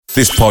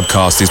This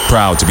podcast is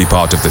proud to be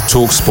part of the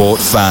TalkSport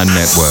Fan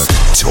Network.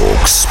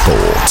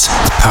 TalkSport.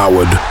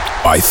 Powered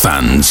by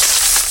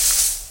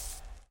fans.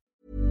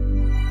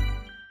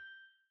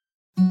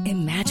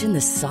 Imagine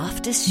the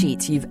softest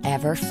sheets you've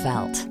ever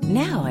felt.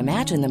 Now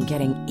imagine them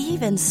getting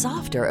even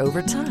softer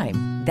over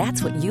time.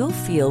 That's what you'll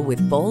feel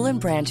with Boll &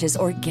 Branch's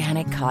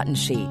organic cotton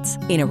sheets.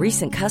 In a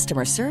recent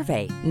customer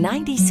survey,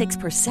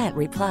 96%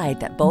 replied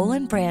that Boll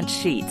 & Branch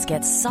sheets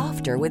get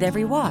softer with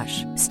every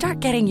wash. Start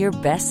getting your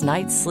best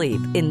night's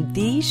sleep in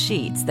these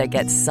sheets that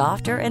get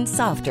softer and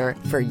softer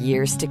for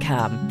years to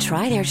come.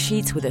 Try their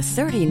sheets with a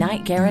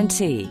 30-night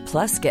guarantee.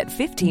 Plus, get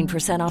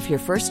 15% off your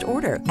first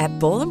order at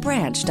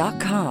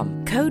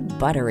bollandbranch.com. Code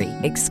BUTTERY.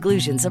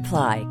 Exclusions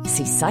apply.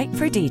 See site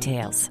for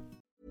details.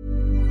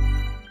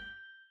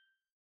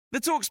 The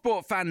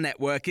TalkSport Fan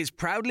Network is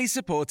proudly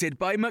supported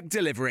by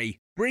McDelivery,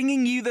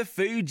 bringing you the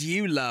food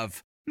you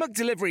love.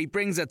 McDelivery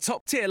brings a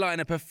top-tier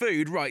lineup of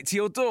food right to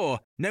your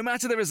door. No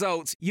matter the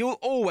result, you'll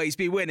always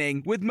be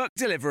winning with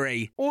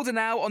McDelivery. Order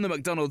now on the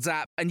McDonald's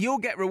app and you'll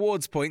get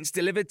rewards points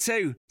delivered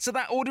too. So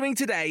that ordering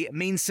today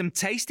means some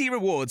tasty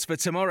rewards for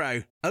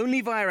tomorrow. Only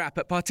via app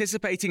at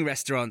participating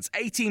restaurants.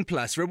 18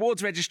 plus.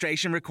 Rewards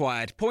registration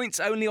required. Points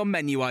only on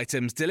menu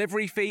items.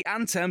 Delivery fee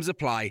and terms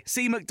apply.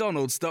 See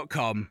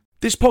mcdonalds.com.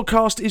 This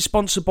podcast is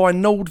sponsored by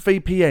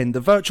NordVPN, the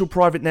virtual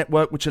private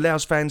network which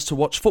allows fans to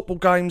watch football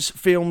games,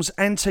 films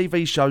and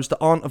TV shows that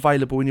aren't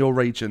available in your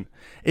region.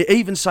 It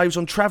even saves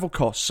on travel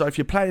costs, so if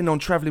you're planning on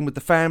travelling with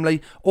the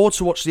family or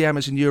to watch the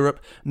Amas in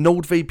Europe,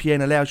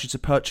 NordVPN allows you to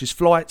purchase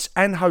flights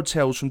and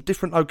hotels from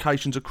different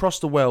locations across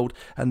the world,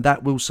 and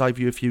that will save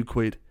you a few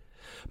quid.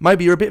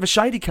 Maybe you're a bit of a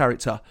shady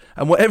character,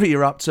 and whatever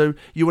you're up to,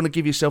 you want to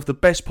give yourself the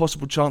best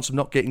possible chance of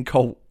not getting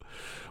caught.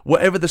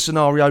 Whatever the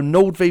scenario,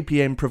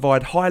 NordVPN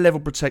provide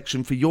high-level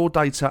protection for your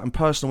data and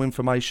personal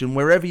information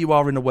wherever you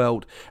are in the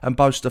world and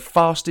boast the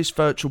fastest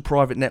virtual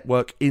private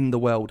network in the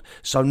world,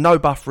 so no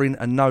buffering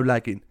and no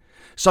lagging.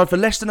 So for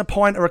less than a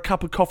pint or a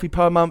cup of coffee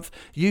per month,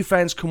 you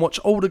fans can watch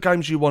all the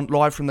games you want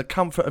live from the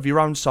comfort of your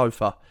own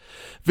sofa.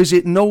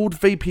 Visit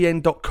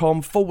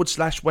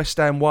nordvpn.com/West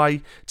Ham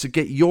Way to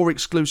get your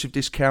exclusive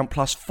discount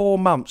plus 4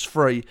 months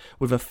free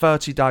with a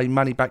 30-day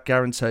money-back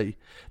guarantee.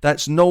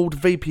 That's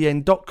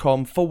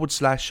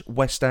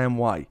nordvpn.com/West Ham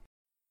Way.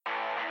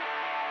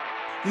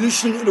 You're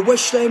listening to the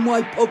West Ham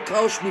Way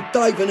podcast with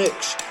Dave and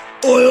X.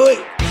 Oi, oi!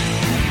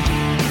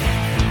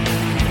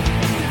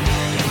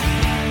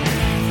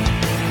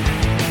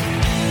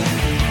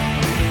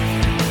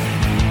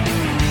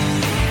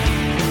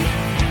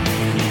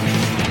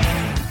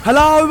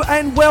 Hello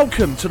and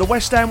welcome to the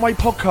West Ham Way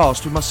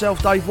podcast with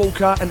myself, Dave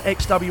Walker, an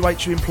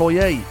ex-WHU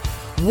employee.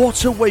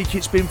 What a week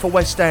it's been for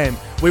West Ham.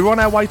 We're on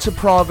our way to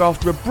Prague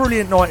after a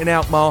brilliant night in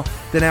Alkmaar,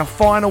 then our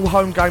final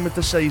home game of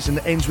the season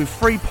that ends with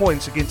 3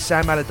 points against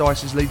Sam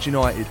Allardyce's Leeds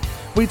United.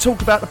 We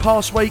talk about the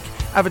past week,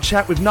 have a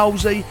chat with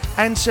Knowlesy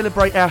and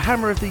celebrate our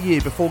Hammer of the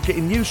Year before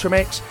getting news from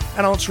X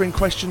and answering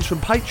questions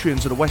from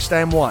Patreons of the West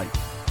Ham Way.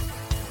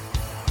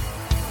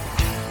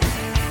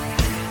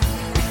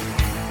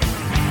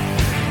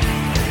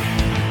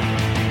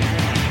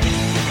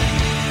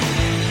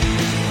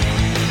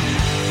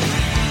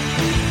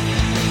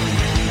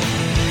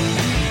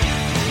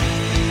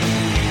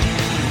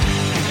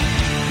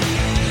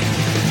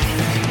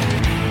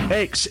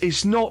 X,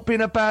 it's not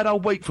been a bad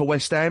old week for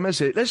West Ham, has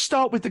it? Let's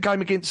start with the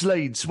game against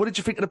Leeds. What did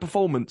you think of the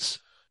performance?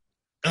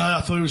 I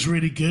thought it was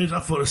really good.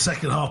 I thought the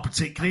second half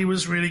particularly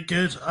was really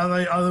good.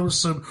 There was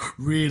some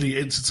really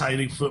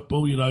entertaining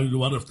football. You know,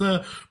 one of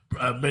the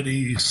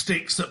many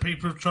sticks that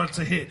people have tried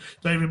to hit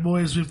David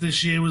Moyes with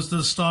this year was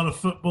the start of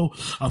football.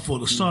 I thought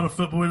the start of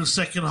football in the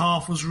second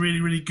half was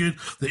really, really good.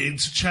 The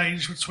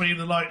interchange between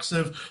the likes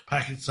of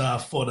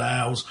Paquetá,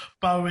 Fornals,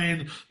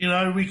 Bowen, you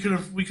know, we could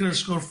have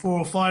scored 4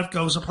 or 5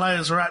 goals. The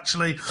players are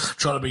actually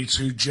trying to be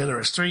too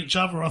generous to each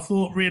other, I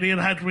thought, really,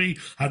 and had we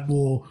had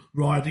more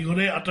riding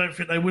on it, I don't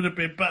think they would have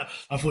been, but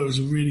I thought it was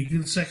a really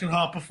good second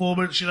half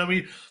performance. You know,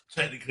 we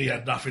technically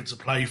had nothing to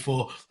play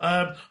for.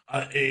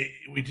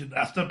 We didn't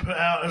have to put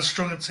out as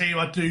strong a team.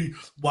 I do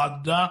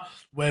wonder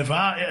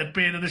whether it had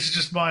been, and this is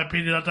just my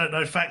opinion, I don't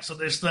know facts on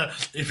this,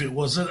 that if it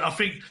wasn't, I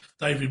think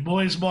David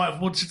Moyes might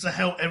have wanted to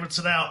help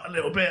Everton out a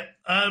little bit.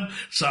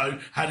 So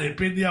had it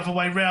been the other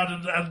way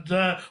round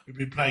and we've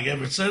been playing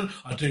Everton,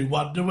 I do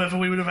wonder whether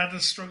we would have had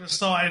as strong a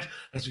side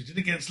as we did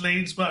against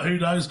Leeds, but who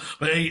knows.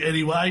 But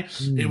anyway,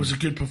 It was a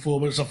good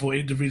performance. I thought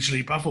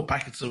individually, I thought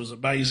Paquetá was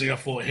amazing. I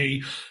thought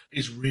he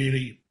is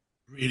really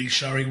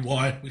showing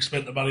why we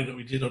spent the money that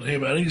we did on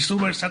him. And he's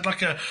almost had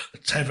like a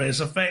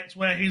Tevez effect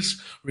where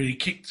he's really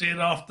kicked in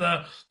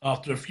after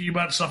a few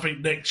months. I think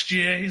next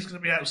year he's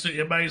going to be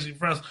absolutely amazing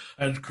for us,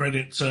 and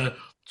credit to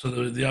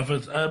the other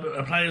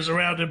players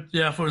around him.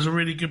 Yeah, I thought it was a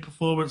really good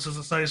performance, as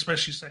I say,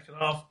 especially second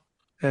half.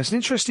 Yeah, it's an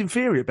interesting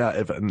theory about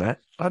Everton, that.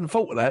 I hadn't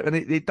thought of that, and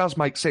it does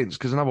make sense,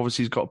 because I know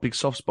obviously he's got a big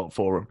soft spot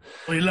for him.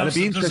 Well, he loves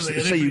and it'd be interesting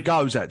to see who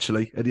goes,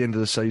 actually, at the end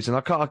of the season.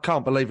 I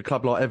can't believe a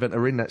club like Everton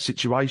are in that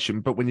situation,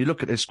 but when you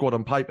look at their squad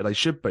on paper, they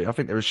should be. I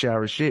think they're a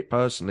shower of shit,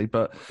 personally,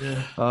 but...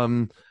 Yeah.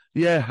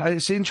 Yeah,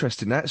 it's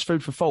interesting. That's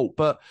food for thought.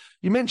 But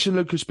you mentioned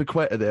Lucas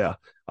Paqueta there.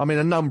 I mean,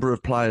 a number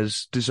of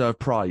players deserve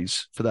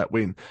praise for that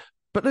win.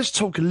 But let's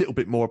talk a little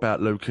bit more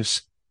about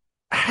Lucas.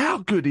 How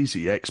good is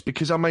he, X?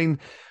 Because, I mean,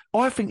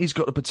 I think he's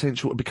got the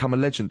potential to become a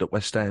legend at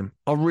West Ham.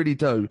 I really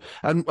do.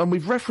 And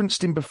we've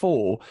referenced him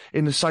before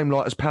in the same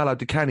light as Paolo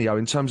Di Canio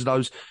in terms of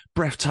those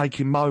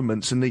breathtaking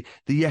moments and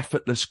the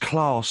effortless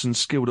class and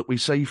skill that we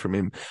see from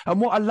him.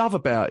 And what I love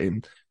about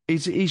him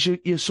is he's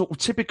your sort of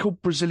typical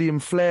Brazilian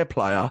flair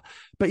player,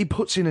 but he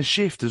puts in a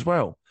shift as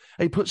well.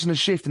 He puts in a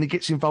shift and he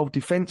gets involved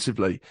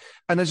defensively.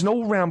 And as an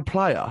all-round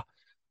player,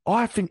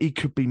 I think he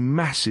could be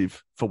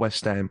massive for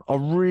West Ham. I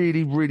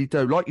really, really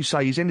do. Like you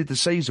say, he's ended the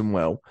season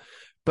well,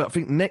 but I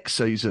think next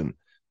season,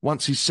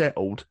 once he's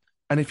settled,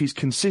 and if he's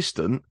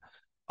consistent,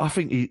 I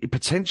think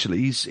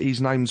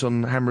his name's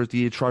on Hammer of the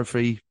Year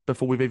trophy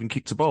before we've even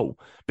kicked a ball,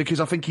 because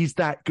I think he's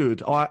that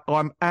good.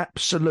 I'm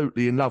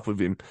absolutely in love with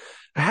him.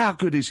 How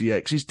good is he,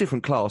 X? He's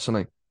different class, isn't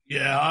he?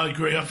 Yeah, I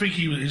agree. I think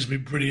he's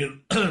been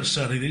brilliant,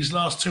 certainly these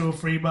last 2 or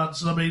 3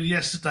 months. And I mean,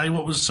 yesterday,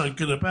 what was so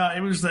good about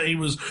him is that he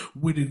was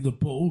winning the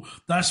ball.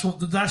 That's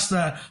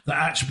the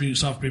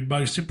attributes I've been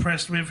most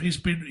impressed with.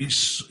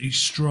 He's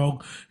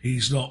strong.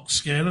 He's not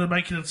scared of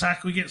making a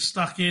tackle. He gets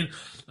stuck in.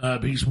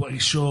 He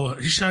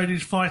showed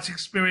his fighting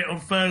spirit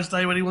on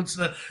Thursday when he wanted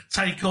to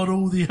take on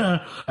all the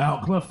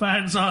Alkmaar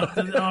fans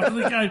after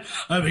the game.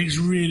 He's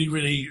really,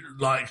 really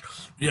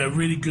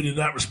really good in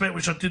that respect,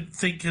 which I didn't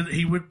think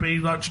he would be.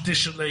 Like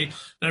traditionally,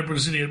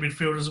 Brazilian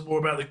midfielders are more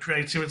about the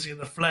creativity and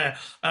the flair.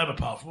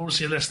 Apart from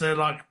obviously, unless they're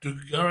like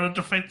a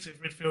defensive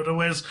midfielder,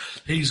 whereas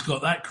he's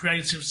got that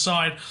creative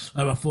side.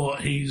 I thought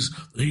he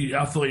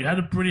had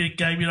a brilliant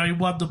game. He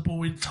won the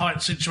ball in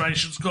tight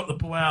situations, got the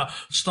ball out,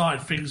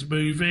 started things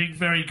moving,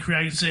 very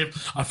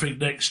creative. I think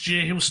next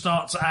year he'll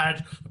start to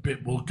add a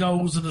bit more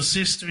goals and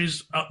assists to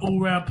his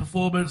all-round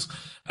performance.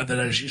 And then,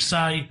 as you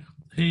say,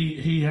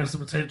 he has the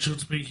potential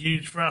to be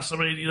huge for us. I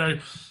mean,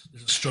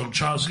 there's a strong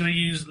chance we're going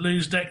to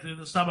lose Declan in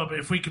the summer, but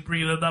if we can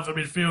bring in another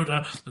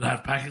midfielder and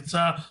have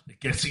Paqueta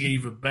getting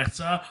even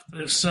better,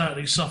 then it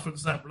certainly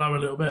softens that blow a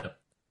little bit.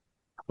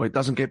 Well, it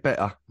doesn't get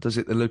better, does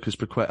it, than Lucas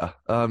Paqueta?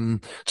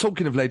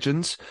 Talking of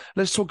legends,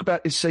 let's talk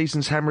about this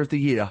season's Hammer of the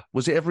Year.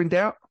 Was it ever in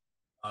doubt?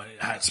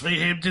 It had to be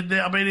him, didn't it?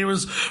 I mean, he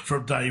was,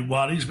 from day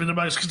one, he's been the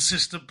most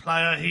consistent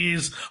player. He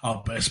is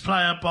our best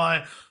player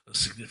by a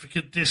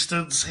significant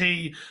distance.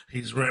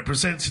 He's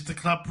represented the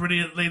club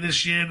brilliantly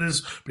this year.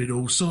 There's been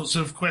all sorts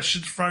of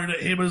questions thrown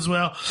at him as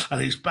well,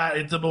 and he's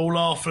batted them all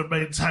off and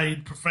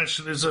maintained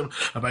professionalism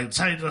and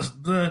maintained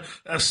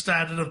a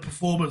standard of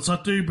performance.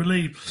 I do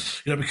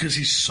believe, because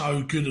he's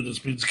so good and has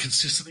been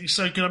consistently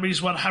so good. I mean,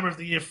 he's won Hammer of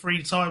the Year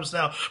 3 times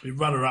now, been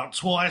runner-up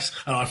twice,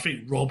 and I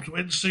think robbed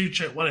when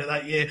Souček won it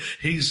that year.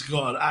 He's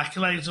got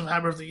accolades of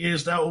Hammer of the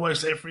Years now,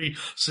 almost every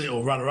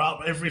or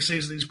runner-up every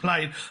season he's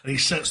played, and he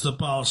sets the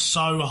bar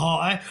so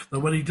high that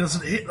when he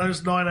doesn't hit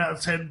those 9 out of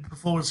 10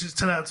 performances,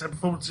 10 out of 10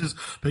 performances,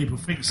 people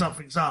think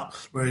something's up.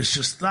 Where it's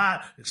just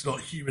that, it's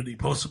not humanly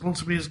possible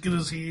to be as good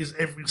as he is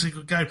every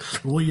single game.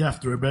 But what you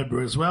have to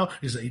remember as well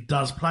is that he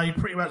does play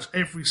pretty much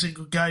every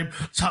single game.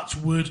 Touch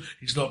wood,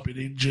 he's not been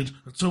injured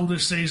at all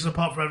this season,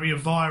 apart from having a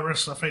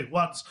virus, I think,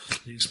 once.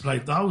 He's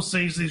played the whole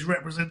season. He's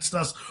represented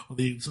us on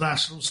the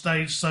international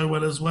stage so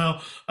well as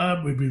well.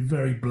 We've been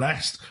very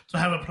blessed to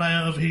have a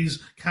player of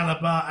his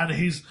calibre and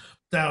his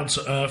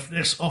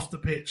down-to-earthness off the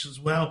pitch as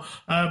well.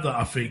 That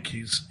I think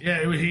he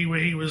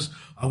was.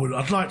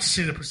 I'd like to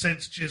see the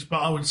percentages, but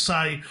I would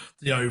say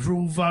the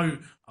overall vote,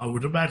 I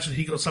would imagine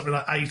he got something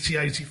like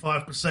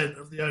 80-85%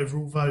 of the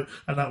overall vote,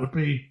 and that would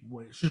be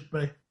what it should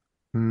be.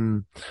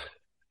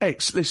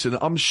 X, listen,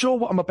 I'm sure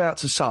what I'm about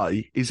to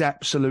say is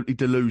absolutely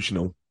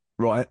delusional,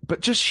 right? But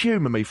just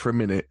humour me for a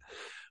minute.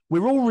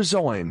 We're all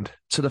resigned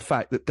to the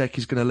fact that Deck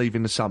is going to leave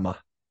in the summer,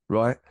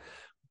 right?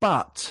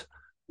 But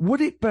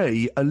would it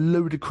be a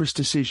ludicrous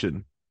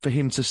decision for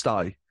him to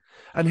stay?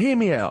 And hear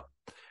me out.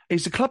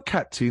 He's the club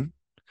captain.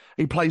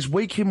 He plays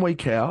week in,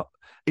 week out.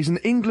 He's an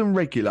England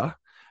regular.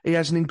 He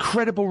has an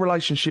incredible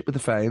relationship with the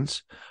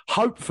fans.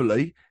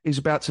 Hopefully, he's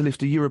about to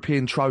lift a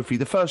European trophy,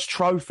 the first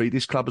trophy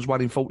this club has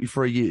won in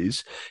 43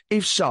 years.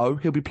 If so,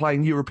 he'll be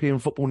playing European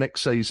football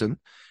next season.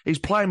 He's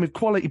playing with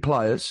quality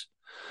players.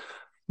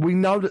 We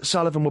know that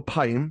Sullivan will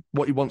pay him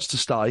what he wants to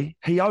stay.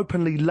 He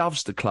openly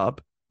loves the club.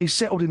 He's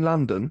settled in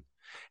London.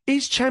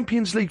 Is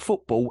Champions League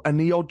football and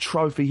the odd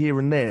trophy here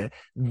and there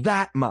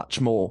that much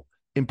more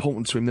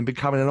important to him than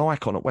becoming an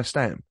icon at West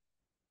Ham?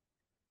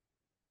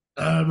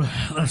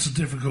 That's a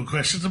difficult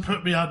question to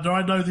put me under.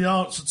 I know the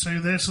answer to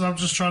this, and I'm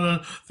just trying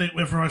to think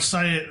whether I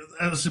say it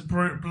as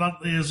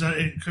bluntly as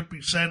it could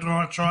be said, or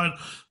I try and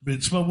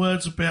mince my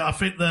words a bit. I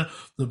think the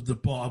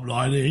bottom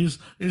line is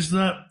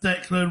that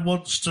Declan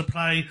wants to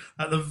play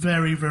at the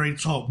very, very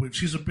top,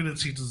 which his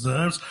ability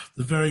deserves.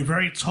 The very,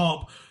 very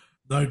top.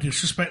 No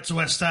disrespect to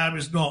West Ham,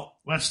 is not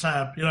West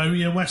Ham.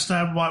 West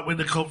Ham might win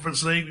the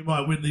Conference League, we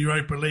might win the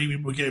Europa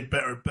League, we're getting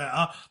better and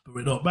better, but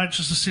we're not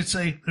Manchester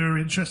City who are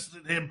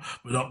interested in him.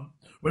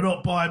 We're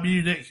not Bayern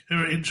Munich who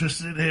are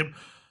interested in him.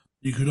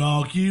 You could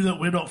argue that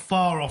we're not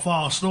far off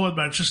Arsenal and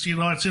Manchester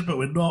United, but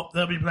we're not.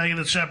 They'll be playing in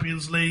the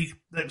Champions League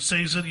next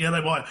season. Yeah,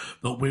 they might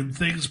not win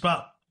things,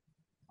 but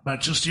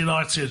Manchester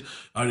United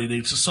only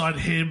need to sign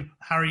him,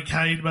 Harry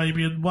Kane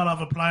maybe, and one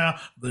other player.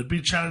 They'd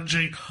be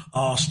challenging.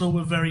 Arsenal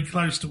were very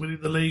close to winning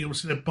the league.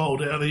 Obviously, they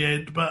bottled it at the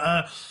end.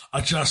 But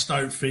I just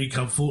don't think,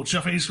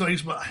 unfortunately, I think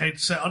he's got a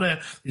headset on it.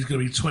 He's going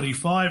to be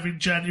 25 in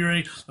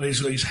January. And he's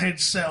got his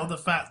headset on the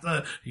fact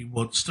that he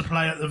wants to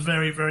play at the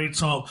very, very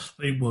top.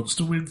 He wants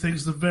to win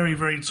things. The very,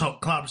 very top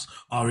clubs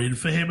are in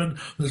for him. And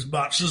as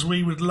much as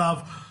we would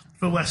love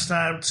for West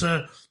Ham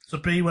to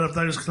be one of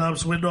those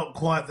clubs, we're not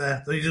quite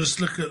there. They just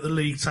look at the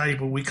league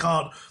table. We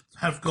can't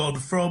have gone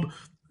from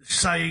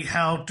saying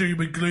how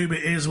doom and gloom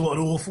it is, what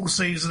an awful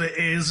season it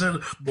is,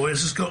 and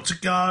Moyes has got to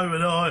go,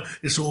 and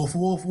it's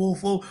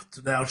awful,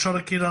 to now trying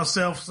to kid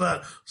ourselves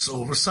that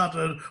all of a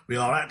sudden we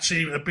are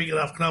actually a big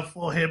enough club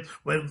for him,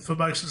 when for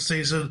most of the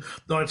season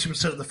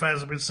 90% of the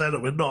fans have been saying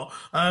that we're not.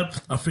 I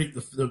think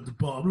the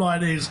bottom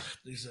line is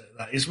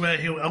that is where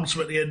he'll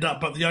ultimately end up,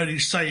 but the only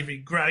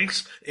saving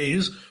grace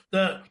is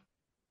that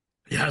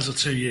he has a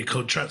 2-year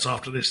contract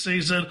after this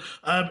season.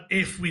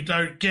 If we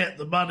don't get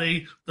the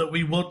money that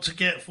we want to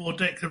get for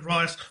Declan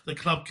Rice, the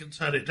club can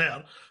turn it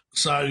down.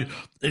 So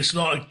it's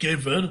not a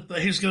given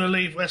that he's going to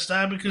leave West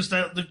Ham, because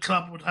the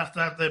club would have to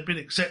have their bid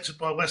accepted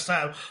by West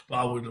Ham. But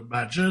I would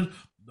imagine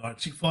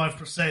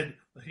 95%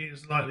 that he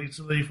is likely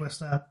to leave West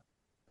Ham.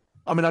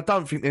 I mean, I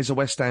don't think there's a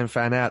West Ham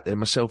fan out there,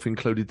 myself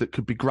included, that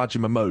could begrudge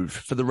him a move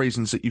for the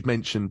reasons that you've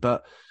mentioned.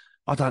 But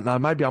I don't know,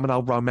 maybe I'm an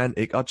old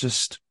romantic.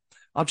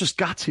 I'm just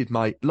gutted,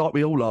 mate, like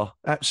we all are,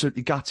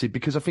 absolutely gutted,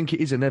 because I think it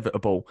is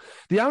inevitable.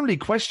 The only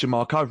question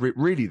mark over it,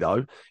 really,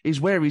 though, is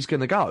where he's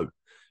going to go.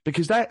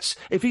 Because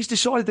if he's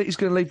decided that he's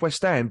going to leave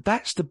West Ham,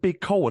 that's the big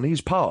call on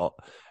his part.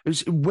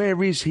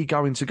 Where is he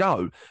going to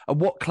go? And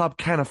what club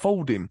can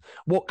afford him?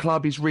 What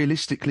club is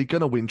realistically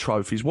going to win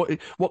trophies?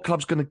 What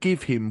club's going to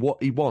give him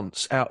what he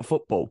wants out of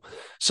football?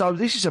 So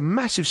this is a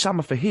massive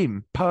summer for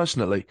him,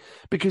 personally,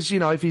 because,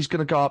 if he's going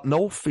to go up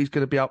north, he's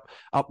going to be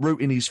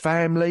uprooting his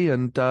family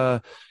and,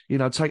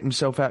 take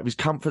himself out of his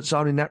comfort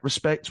zone in that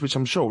respect, which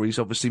I'm sure he's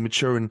obviously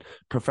mature and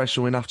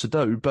professional enough to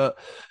do. But,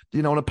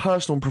 on a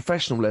personal and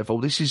professional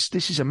level, this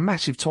is a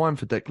massive time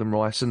for Declan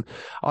Rice. And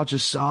I'm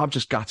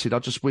just gutted. I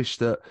just wish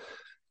that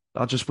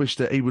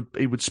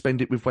he would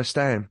spend it with West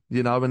Ham,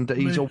 and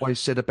he's always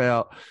said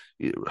about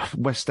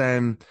West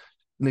Ham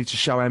need to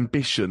show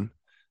ambition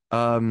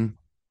in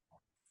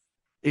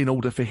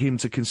order for him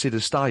to consider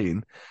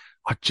staying.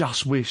 I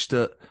just wish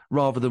that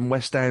rather than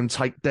West Ham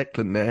take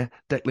Declan there,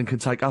 Declan can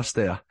take us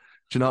there.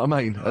 Do you know what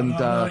I mean? And I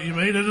know what you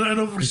mean.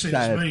 And obviously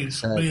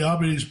it's me. I've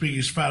been his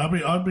biggest fan.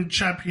 I've been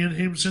championing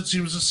him since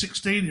he was a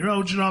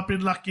 16-year-old. I've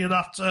been lucky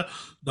enough to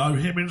know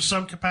him in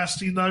some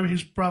capacity, know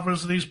his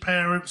brothers and his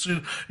parents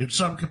in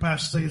some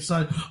capacity.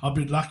 So I've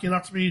been lucky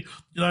enough to be,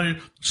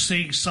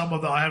 seeing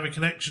someone that I have a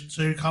connection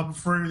to come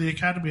through the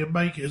academy and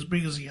make it as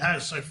big as he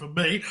has. So for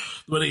me,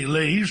 when he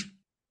leaves,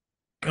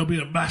 it'll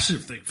be a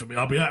massive thing for me.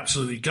 I'll be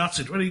absolutely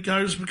gutted when he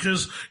goes,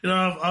 because,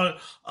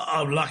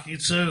 I'm lucky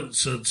to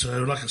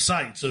like I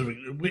say,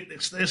 to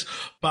witness this.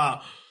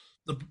 But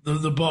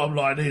the bottom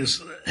line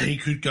is he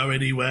could go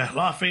anywhere.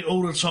 I think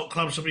all the top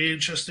clubs will be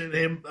interested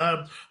in him.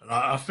 And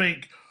I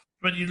think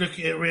when you look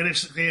at it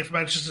realistically, if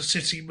Manchester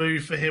City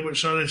move for him,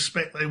 which I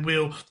expect they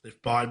will,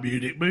 if Bayern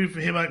Munich move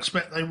for him, I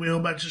expect they will,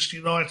 Manchester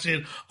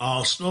United,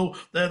 Arsenal,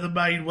 they're the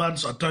main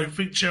ones. I don't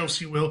think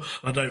Chelsea will.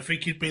 I don't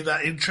think he'd be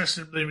that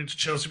interested in moving to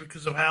Chelsea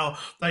because of how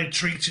they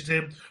treated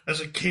him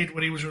as a kid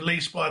when he was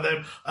released by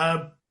them.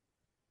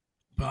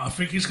 But I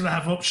think he's going to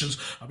have options.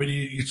 I mean,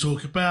 you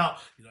talk about,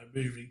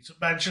 moving to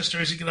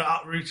Manchester. Is he going to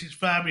uproot his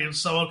family and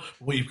so on?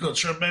 Well, you've got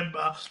to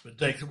remember, when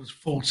Declan was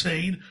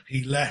 14,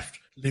 he left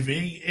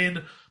living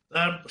in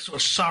sort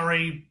of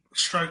Surrey /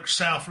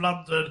 South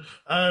London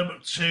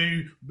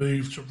to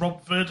move to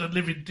Romford and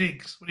live in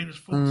digs when he was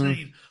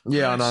 14.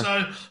 Yeah, I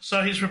know.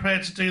 So he's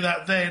prepared to do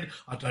that then.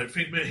 I don't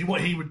think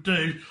what he would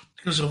do,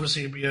 because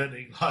obviously he'd be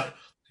earning like,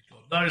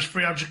 God knows,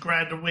 300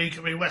 grand a week.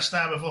 I mean, West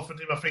Ham have offered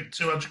him, I think,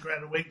 200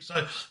 grand a week.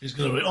 So he's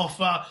going to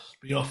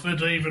be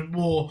offered even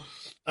more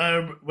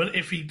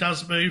if he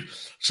does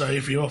move. So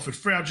if he offered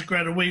 300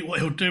 grand a week,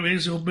 what he'll do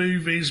is he'll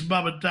move his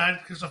mum and dad,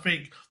 because I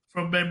think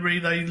from memory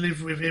they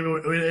live with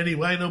him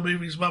anyway. They'll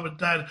move his mum and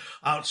dad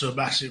out to a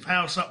massive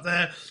house up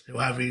there. He'll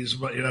have his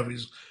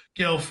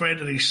girlfriend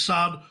and his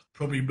son,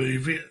 probably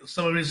move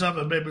some of his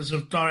other members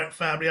of direct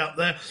family up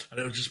there, and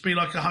it'll just be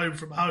like a home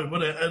from home,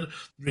 wouldn't it? And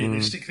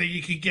realistically,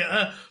 you can get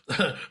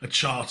a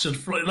chartered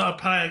flight. Like a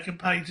player can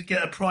pay to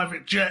get a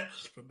private jet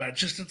from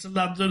Manchester to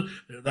London.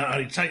 That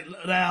only take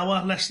an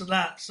hour, less than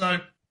that. So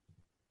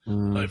I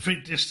don't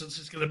think distance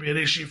is going to be an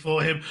issue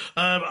for him.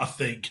 I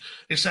think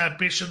it's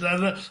ambition,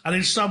 and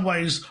in some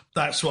ways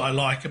that's what I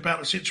like about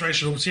the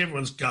situation. Obviously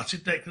everyone's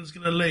gutted Declan's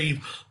going to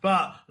leave,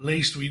 but at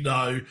least we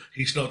know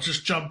he's not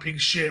just jumping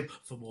ship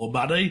for more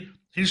money.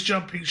 He's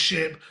jumping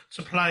ship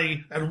to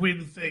play and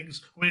win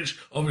things, which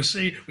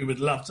obviously we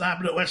would love to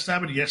happen at West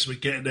Ham. And yes, we're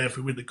getting there if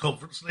we win the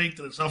Conference League.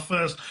 That it's our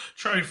first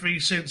trophy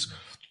since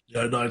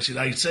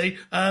 1980.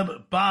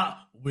 But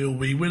will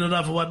we win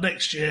another one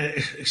next year?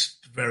 It's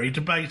very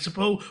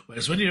debatable.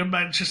 Whereas when you're in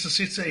Manchester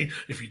City,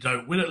 if you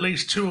don't win at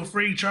least 2 or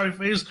 3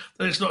 trophies,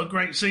 then it's not a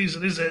great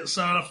season, is it?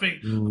 So I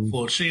think,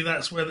 unfortunately,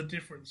 that's where the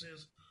difference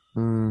is.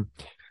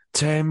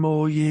 10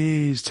 more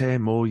years,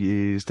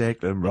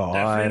 Declan Rice.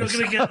 Definitely not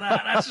going to get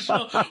that. That's a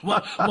shot.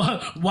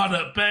 One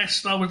at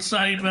best, I would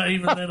say, but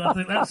even then, I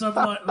think that's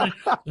unlikely.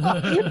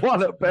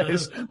 One at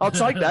best. I'll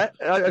take that.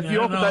 If you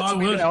offered that to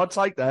me now, I'd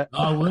take that.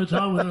 I would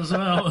as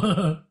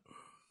well.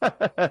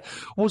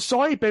 Well,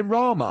 Saeed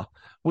Benrahma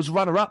was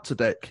runner-up to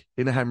Dec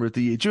in the Hammer of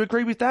the Year. Do you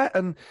agree with that?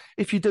 And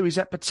if you do, is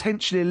that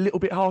potentially a little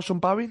bit harsh on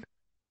Bowen?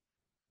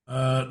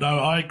 No,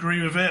 I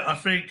agree with it. I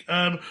think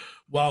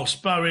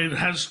whilst Bowen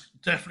has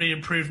definitely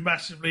improved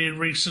massively in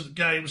recent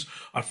games,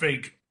 I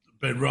think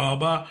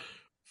Benrahma,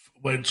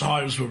 when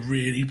times were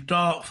really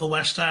dark for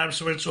West Ham,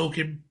 so we're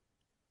talking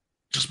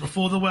just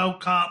before the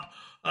World Cup,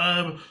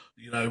 when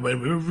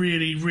we were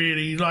really,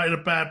 really in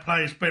a bad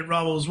place,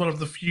 Benrahma was one of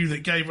the few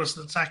that gave us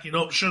an attacking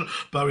option.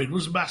 Bowen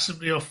was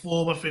massively off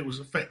form. I think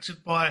was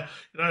affected by,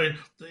 the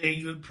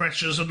England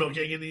pressures of not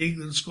getting in the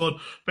England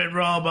squad.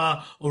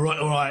 Benrahma, all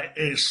right,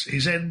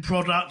 his end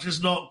product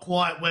is not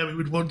quite where we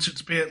would want it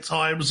to be at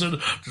times,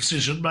 and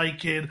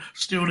decision-making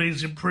still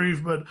needs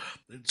improvement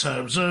in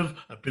terms of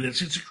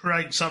ability to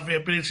create something,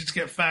 ability to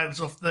get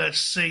fans off their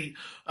seat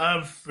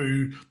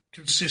through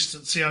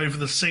consistency over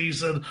the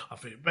season. I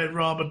think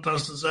Benrahma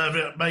does deserve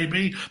it.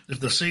 Maybe if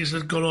the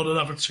season had gone on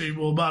another 2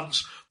 more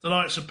months, the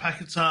likes of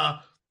Paquetá,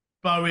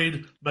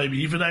 Bowen, maybe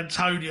even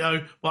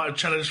Antonio might have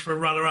challenged for a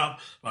runner-up.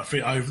 I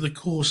think over the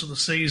course of the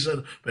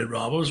season,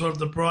 Benrahma was one of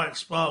the bright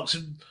sparks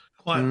in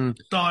quite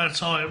dire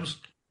times.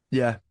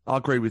 Yeah, I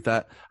agree with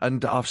that.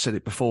 And I've said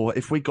it before,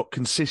 if we got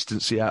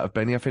consistency out of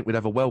Benny, I think we'd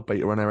have a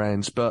well-beater on our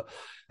hands. But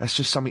that's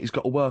just something he's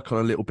got to work on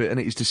a little bit, and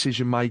his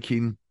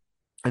decision-making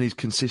and his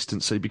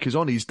consistency, because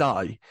on his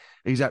day,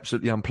 he's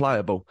absolutely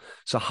unplayable.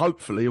 So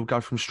hopefully he'll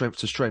go from strength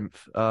to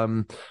strength.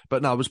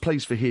 But no, I was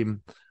pleased for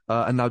him,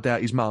 and no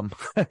doubt his mum,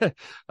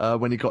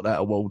 when he got that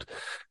award.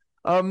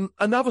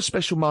 Another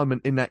special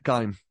moment in that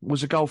game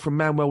was a goal from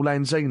Manuel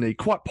Lanzini.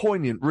 Quite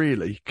poignant,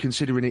 really,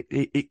 considering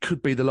it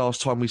could be the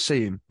last time we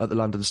see him at the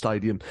London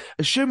Stadium.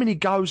 Assuming he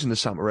goes in the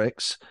summer,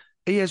 X,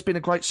 he has been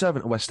a great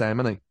servant at West Ham,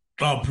 hasn't he?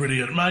 Oh,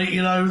 brilliant, mate.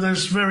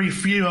 There's very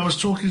few. I was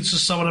talking to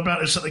someone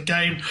about this at the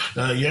game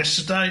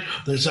yesterday.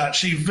 There's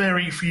actually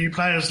very few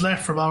players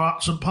left from our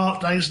Upton Park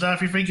days now,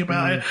 if you think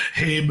about it.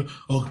 Him,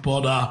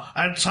 Ogbonna,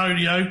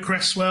 Antonio,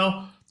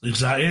 Cresswell.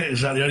 Is that it?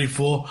 Is that the only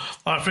 4?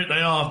 I think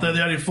they are. They're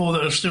the only 4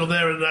 that are still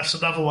there, and that's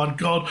another one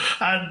gone.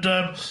 And,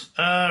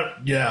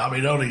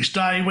 on his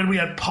day, when we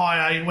had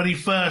Payet, when he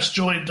first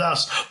joined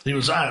us, he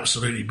was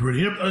absolutely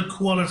brilliant. A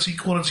quality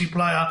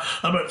player.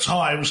 And at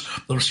times,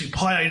 obviously,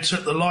 Payet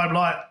took the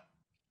limelight,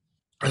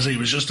 as he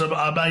was just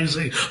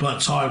amazing. But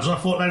at times, I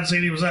thought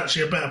Lanzini was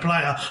actually a better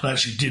player and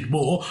actually did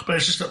more. But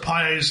it's just that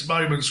Payet's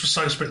moments were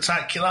so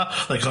spectacular,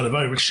 they kind of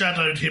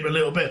overshadowed him a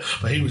little bit.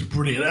 But he was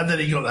brilliant. And then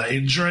he got that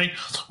injury.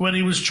 When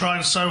he was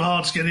trying so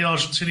hard to get the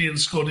Argentinian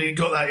squad, he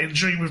got that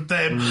injury with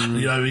them.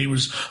 He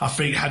was, I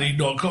think, had he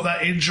not got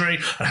that injury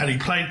and had he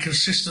played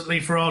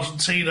consistently for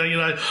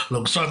Argentina,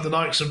 alongside the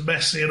likes of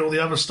Messi and all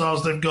the other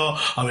stars they've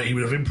got, I mean, he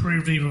would have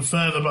improved even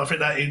further. But I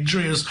think that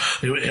injury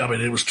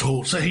it was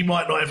taught that he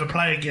might not ever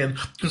play again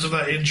because of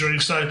that injury.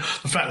 So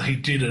the fact that he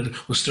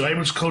didn't was still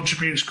able to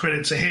contribute is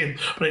credit to him,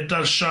 but it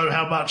does show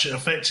how much it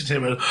affected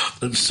him.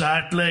 And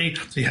sadly,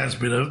 he has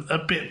been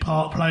a bit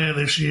part player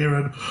this year,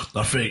 and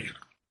I think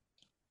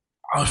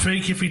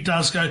if he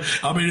does go,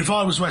 if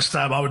I was West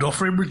Ham, I would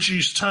offer him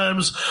reduced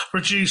terms.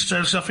 I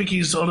think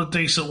he's on a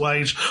decent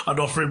wage. I'd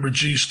offer him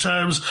reduced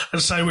terms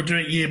and say we'll do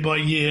it year by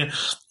year.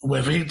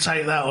 Whether he'd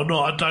take that or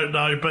not, I don't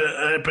know.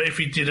 But if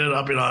he didn't,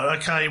 I'd be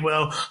like, okay,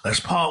 well, let's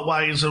part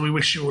ways and we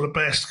wish you all the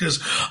best,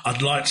 because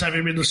I'd like to have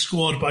him in the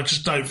squad, but I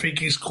just don't think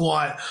he's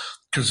quite,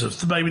 because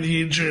of maybe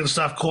the injury and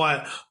stuff,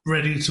 quite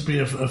ready to be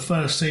a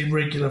first-team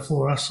regular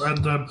for us.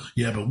 And,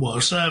 but what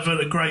a servant,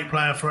 a great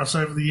player for us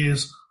over the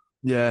years.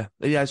 Yeah,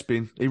 he has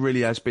been. He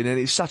really has been. And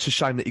it's such a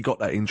shame that he got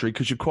that injury,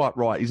 because you're quite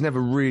right. He's never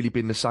really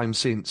been the same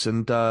since.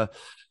 And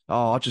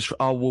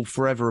I will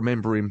forever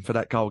remember him for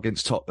that goal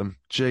against Tottenham.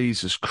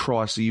 Jesus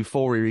Christ, the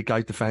euphoria he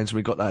gave the fans when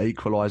we got that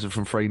equaliser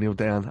from 3-0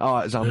 down. Oh,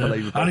 it was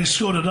unbelievable. And he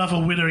scored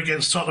another winner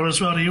against Tottenham as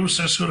well. He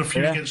also scored a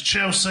few against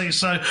Chelsea.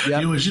 So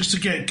he was used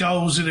to get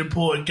goals in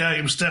important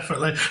games,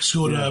 definitely.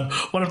 Scored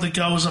one of the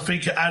goals, I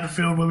think, at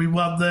Anfield when we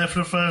won there for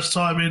the first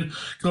time in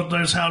God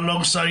knows how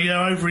long. So,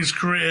 over his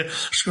career,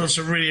 scored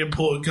some really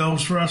important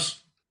goals for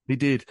us. He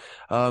did.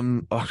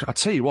 I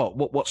tell you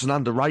what's an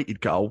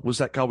underrated goal was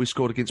that goal we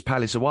scored against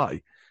Palace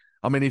away.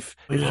 I mean, if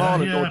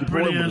Haaland or De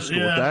Bruyne would have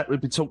scored that, we'd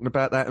be talking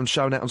about that and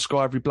showing that on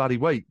Sky every bloody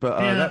week. But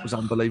that was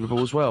unbelievable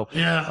as well.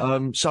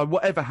 So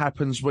whatever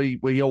happens,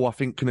 we all, I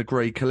think, can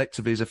agree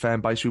collectively as a fan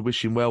base, we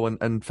wish him well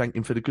and thank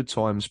him for the good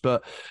times.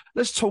 But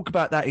let's talk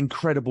about that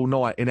incredible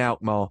night in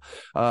Alkmaar,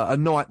 a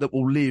night that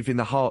will live in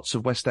the hearts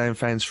of West Ham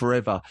fans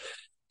forever.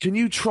 Can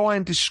you try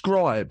and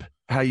describe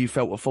how you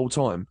felt at full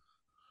time?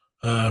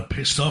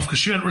 pissed off because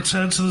she hadn't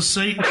returned to the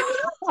seat.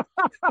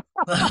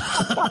 and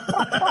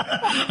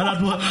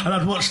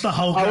I'd watched the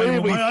whole game. Oh,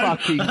 here we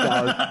fucking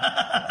go.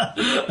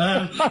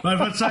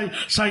 If I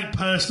take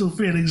personal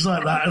feelings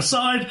like that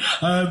aside,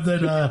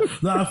 then I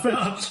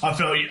felt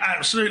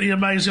absolutely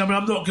amazing. I mean,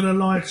 I'm not going to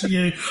lie to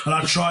you, and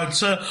I tried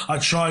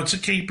to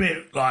keep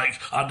it like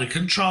under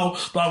control,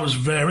 but I was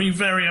very,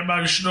 very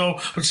emotional,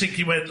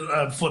 particularly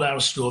when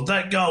Foothouse scored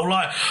that goal.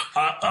 Like,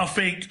 I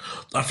think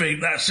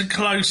that's the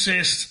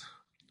closest.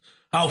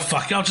 Oh,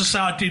 fuck, I'll just say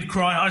I did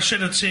cry. I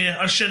shed a tear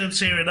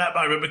in that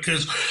moment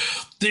because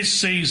this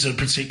season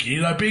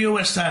particularly, being a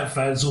West Ham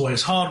fan is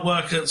always hard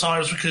work at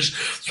times because,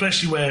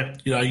 especially where,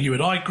 you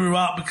and I grew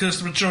up, because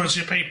the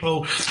majority of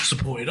people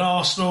supported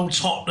Arsenal,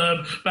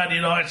 Tottenham, Man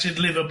United,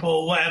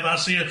 Liverpool, whatever,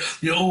 so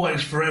you're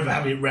always forever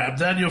having it rammed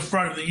down your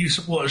throat that you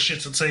support a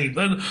shitter team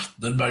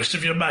than most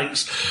of your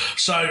mates.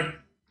 So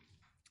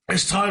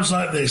it's times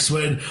like this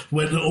when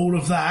all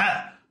of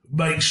that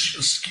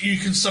makes you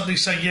can suddenly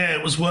say, yeah,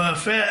 it was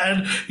worth it,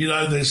 and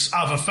there's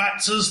other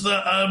factors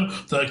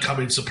that come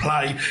into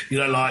play.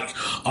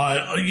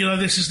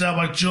 This is now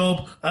my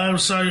job,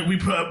 so we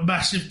put up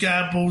massive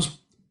gambles.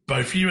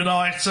 Both you and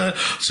I to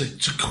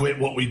quit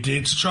what we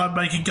did to try and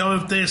make a go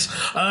of this.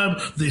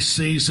 This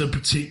season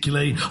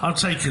particularly, I've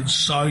taken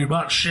so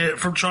much shit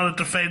from trying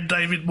to defend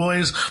David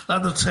Moyes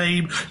and the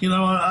team.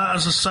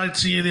 As I said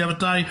to you the other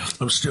day,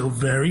 I'm still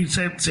very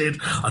tempted.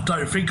 I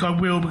don't think I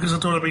will because I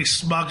don't want to be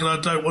smug and I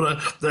don't want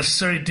to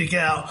necessarily dig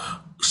out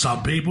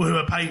some people who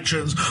are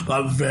patrons, but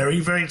I'm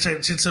very, very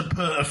tempted to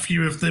put a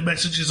few of the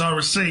messages I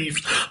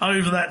received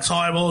over that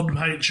time on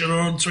Patreon or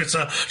on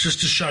Twitter,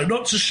 just to show,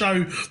 not to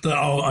show that,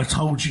 I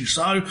told you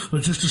so,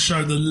 but just to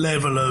show the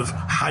level of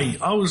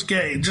hate I was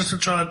getting, just to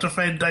try and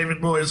defend David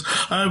Moyes.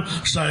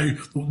 So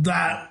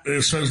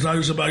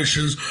those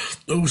emotions.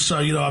 Also,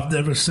 I've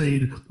never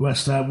seen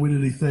West Ham win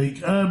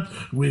anything.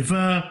 With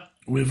my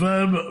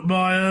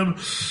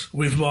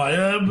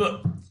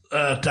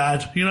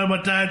dad.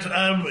 My dad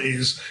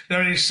is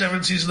in his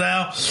 70s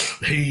now.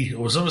 He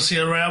was obviously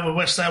around when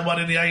West Ham won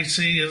in the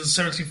 80s and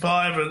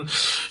 75 and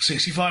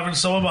 65 and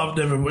so on. I've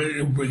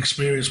never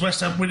experienced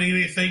West Ham winning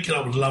anything, and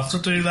I would love to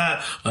do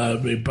that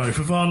in both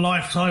of our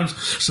lifetimes.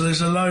 So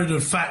there's a load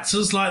of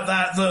factors like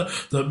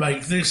that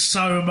make this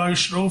so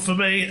emotional for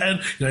me. And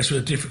it's been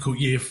a difficult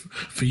year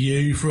for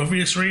you for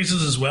obvious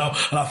reasons as well.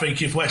 And I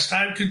think if West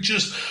Ham could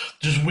just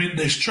win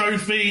this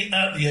trophy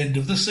at the end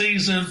of the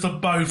season for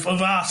both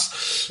of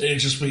us, it'd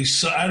just be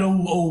so, and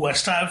all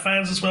West Ham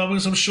fans as well,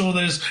 because I'm sure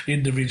there's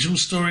individual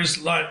stories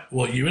like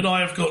what you and I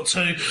have got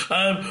to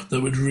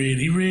that would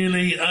really,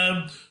 really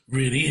have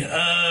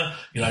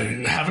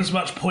as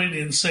much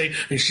poignancy.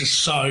 It's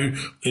just so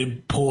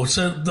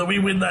important that we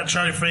win that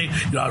trophy.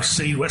 I've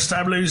seen West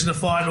Ham lose in the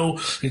final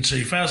in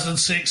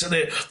 2006, and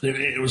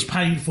it was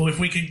painful. If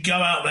we could go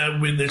out there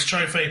and win this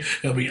trophy,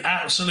 it'll be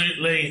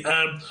absolutely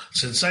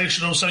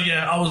sensational. So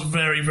yeah, I was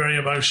very, very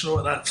emotional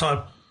at that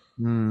time.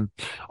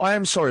 I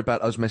am sorry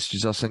about those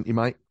messages I sent you,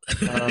 mate.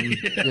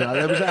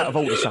 There was out of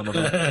order, some of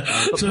them.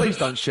 But please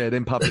don't share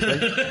them publicly.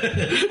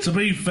 To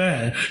be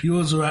fair,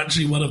 yours are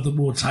actually one of the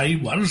more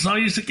tame ones I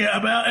used to get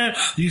about it.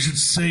 You should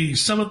see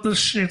some of the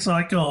shit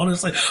I got,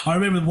 honestly. I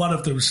remember one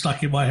of them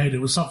stuck in my head. It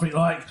was something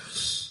like,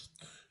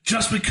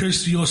 just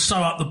because you're so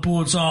up the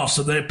board's arse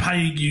and they're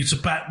paying you to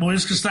back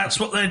Moyes, because that's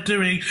what they're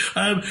doing,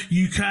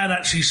 you can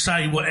actually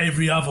say what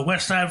every other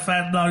West Ham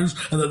fan knows,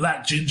 and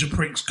that ginger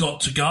prick's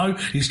got to go.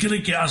 He's going to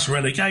get us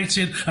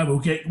relegated,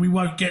 and we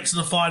won't get to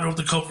the final of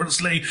the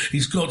Conference League.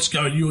 He's got to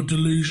go, and you're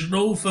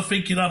delusional for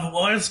thinking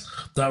otherwise.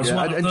 That was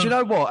one of them. Do you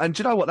know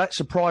what? That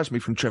surprised me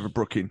from Trevor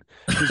Brooking.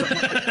 For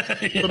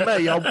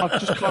me, I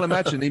just can't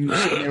imagine him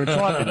sitting there and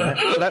typing that.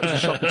 So that was a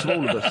shock to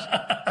all of us.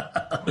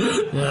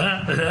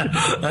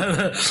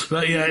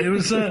 But yeah,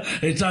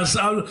 it does.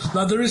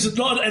 There is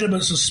a lot of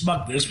elements of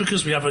smugness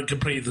because we haven't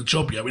completed the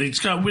job yet. We need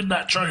to go and win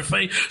that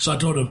trophy, so I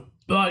don't want to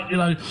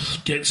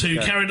get too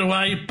carried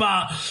away,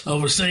 but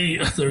obviously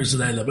there is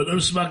an element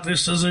of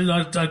smugness, as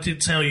I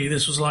did tell you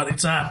this was likely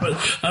to happen,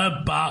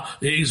 but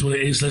it is what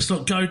it is. Let's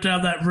not go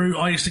down that route.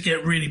 I used to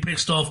get really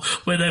pissed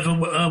off whenever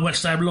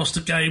West Ham lost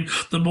a game.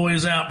 The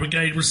Moyes out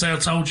brigade would say, I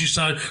told you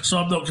so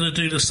I'm not going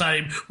to do the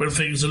same when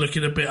things are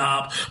looking a bit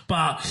up,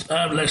 but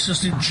let's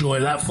just enjoy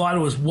that.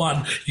 Final was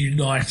one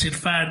united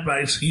fan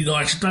base.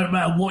 United, don't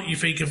matter what you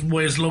think of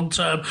Moyes long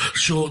term,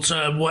 short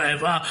term,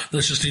 whatever,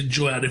 let's just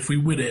enjoy it. And if we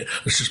win it,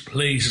 let's just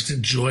please just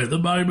enjoy the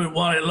moment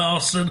while it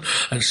lasts and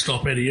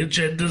stop any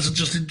agendas and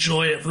just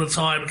enjoy it for the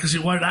time, because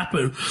it won't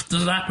happen. It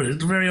doesn't happen.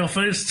 Very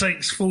often it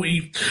takes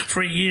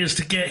 43 years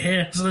to get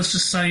here, so let's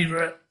just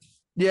savour it.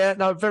 Yeah,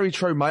 no, very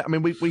true, mate. I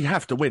mean, we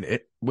have to win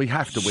it. We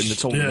have to win the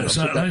tournament. Yeah,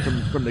 exactly. I said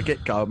that from the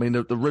get-go. I mean,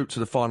 the route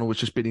to the final has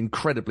just been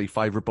incredibly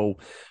favourable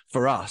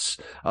for us.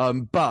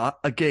 But,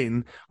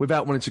 again,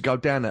 without wanting to go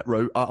down that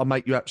route, I'll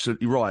make you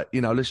absolutely right.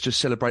 Let's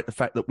just celebrate the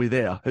fact that we're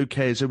there. Who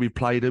cares who we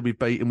played, who we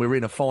beat, and we're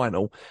in a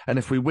final. And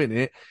if we win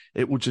it,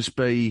 it will just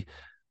be,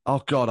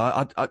 oh,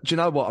 God, do you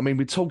know what? I mean,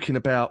 we're talking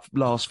about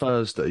last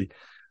Thursday.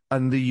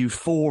 and the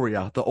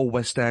euphoria that all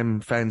West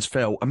Ham fans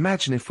felt.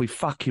 Imagine if we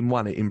fucking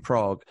won it in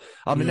Prague.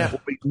 I mean, that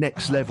would be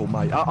next level,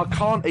 mate. I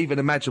can't even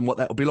imagine what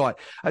that would be like.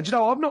 And, you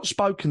know, I've not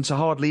spoken to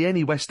hardly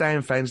any West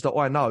Ham fans that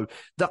I know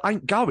that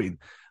ain't going.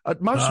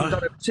 Most of them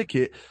don't have a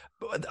ticket.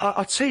 But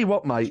I tell you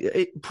what,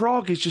 mate,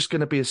 Prague is just going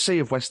to be a sea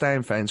of West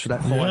Ham fans for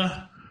that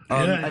fight.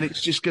 And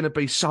it's just going to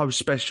be so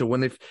special.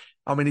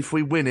 And if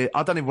we win it,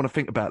 I don't even want to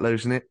think about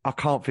losing it. I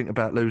can't think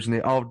about losing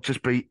it. I'll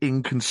just be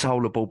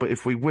inconsolable. But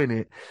if we win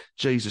it,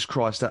 Jesus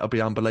Christ, that'll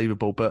be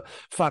unbelievable. But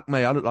fuck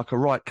me, I look like a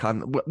right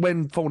cunt.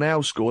 When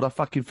Fornal scored, I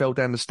fucking fell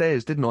down the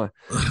stairs, didn't I?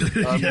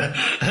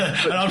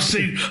 And I've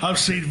seen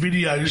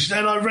videos,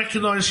 and I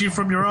recognise you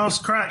from your ass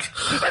crack.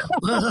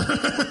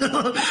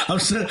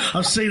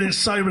 I've seen it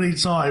so many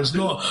times,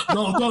 not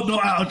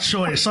out of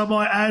choice, I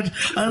might add.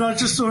 And I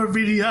just saw a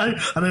video,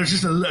 and there was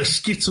just a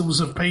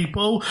skittles of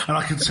people, and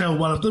I could tell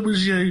one of them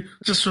was you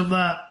just from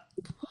that.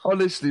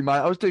 Honestly, mate,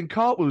 I was doing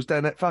cartwheels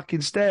down that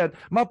fucking stair.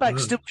 My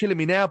back's still killing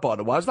me now, by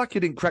the way. I was lucky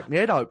it didn't crack my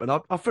head open.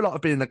 I feel like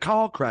I've been in a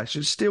car crash.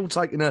 It's still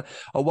taking a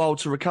while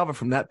to recover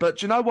from that. But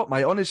do you know what,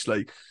 mate?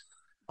 Honestly,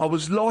 I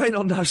was lying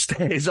on those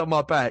stairs on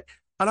my back,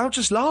 and I was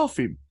just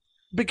laughing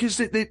because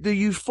the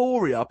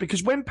euphoria,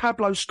 because when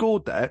Pablo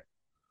scored that,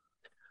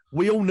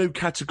 we all knew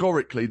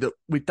categorically that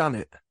we'd done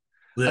it.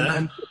 Yeah.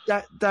 And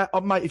that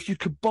mate, if you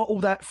could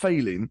bottle that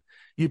feeling,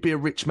 you'd be a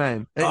rich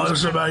man. It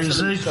was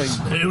amazing.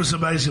 It was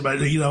amazing, mate.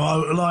 You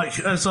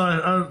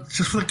know,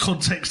 just for the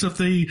context of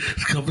the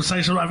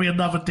conversation, I'm having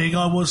another dig.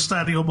 I was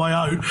standing on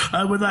my own,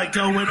 and when that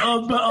goal went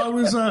on, but I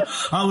was like,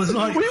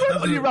 well, you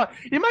weren't on your own.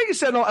 You make it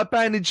sound like I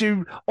abandoned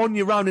you on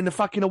your own in the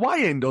fucking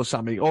away end or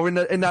something, or in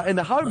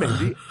the home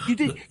end. You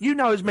did. You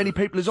know as many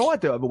people as I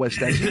do over West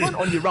Ham. You weren't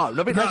on your own.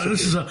 I mean,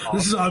 this is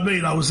what I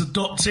mean. I was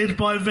adopted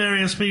by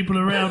various people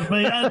around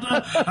me,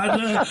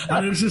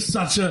 and it was just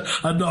such a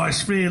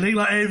nice feeling.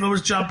 Like everyone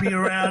was jumping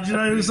around, you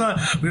know, it was like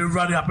we were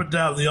running up and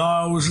down the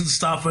aisles and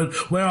stuff, and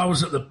where I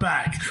was at the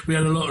back we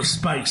had a lot of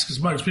space because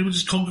most people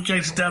just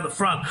congregated down the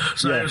front,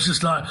 so it was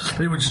just like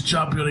people just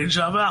jumping on each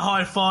other,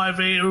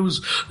 high-fiving.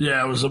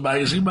 It was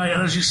amazing, mate.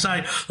 And as you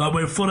say, like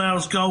when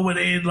Fornal's goal went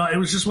in, like it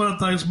was just one of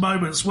those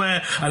moments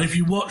where, and if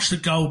you watch the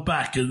goal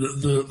back and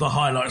the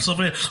highlights of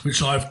it,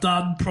 which I've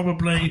done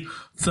probably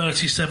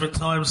 37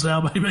 times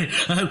now, maybe.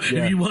 If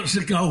you watch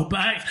the goal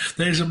back,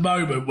 there's a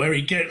moment where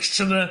he gets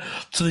to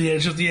the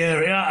edge of the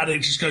area and it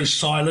just goes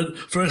silent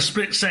for a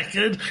split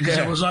second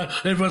because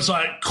everyone's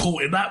like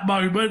caught in that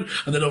moment,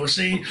 and then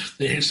obviously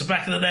it hits the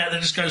back of the net and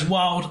it just goes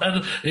wild,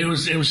 and it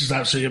was just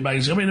absolutely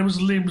amazing. I mean, there was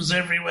limbs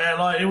everywhere,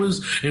 like it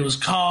was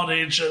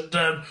carnage,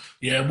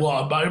 and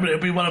what a moment. It'll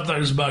be one of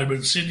those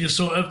moments in your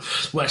sort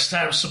of West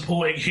Ham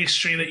supporting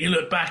history that you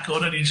look back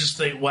on and you just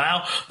think,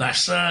 wow,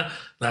 that's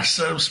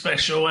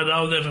special, and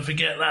I'll never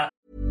forget that.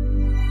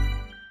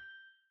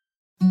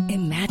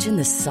 Imagine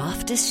the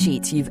softest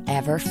sheets you've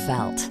ever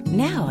felt.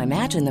 Now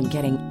imagine them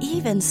getting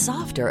even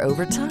softer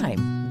over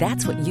time.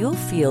 That's what you'll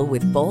feel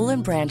with Boll &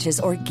 Branch's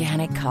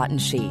organic cotton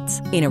sheets.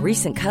 In a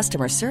recent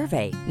customer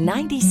survey,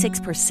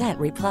 96%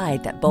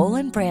 replied that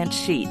Boll & Branch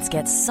sheets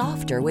get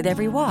softer with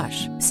every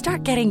wash.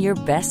 Start getting your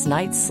best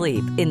night's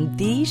sleep in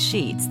these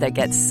sheets that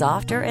get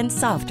softer and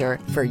softer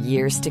for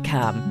years to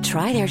come.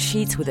 Try their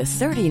sheets with a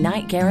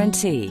 30-night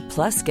guarantee.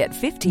 Plus, get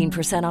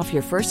 15% off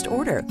your first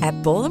order at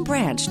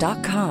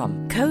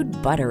bollandbranch.com. Code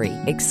BUTTERY.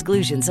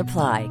 Exclusions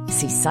apply.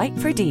 See site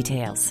for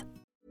details.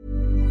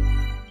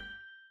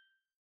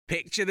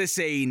 Picture the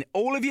scene.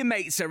 All of your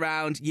mates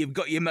around, you've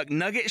got your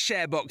McNugget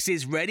share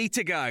boxes ready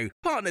to go.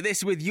 Partner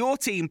this with your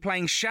team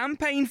playing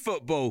champagne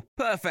football.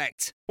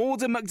 Perfect.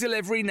 Order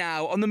McDelivery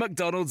now on the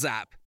McDonald's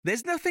app.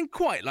 There's nothing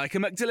quite like a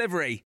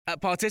McDelivery.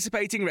 At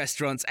participating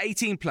restaurants,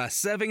 18 plus,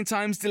 serving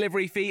times,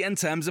 delivery fee and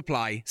terms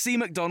apply. See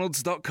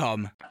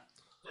mcdonalds.com.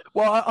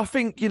 Well, I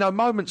think,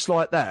 moments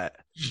like that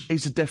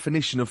is the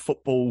definition of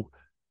football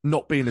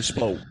not being a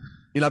sport.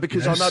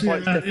 Because I know by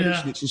its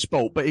definition it's a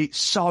sport, but it's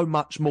so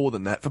much more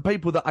than that. For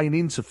people that ain't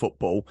into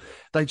football,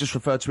 they just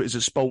refer to it as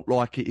a sport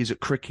like it is at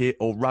cricket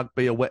or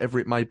rugby or whatever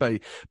it may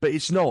be. But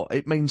it's not.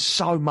 It means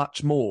so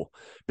much more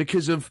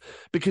because of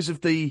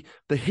the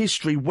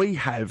history we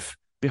have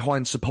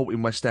behind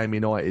supporting West Ham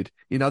United.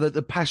 That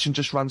the passion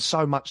just runs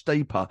so much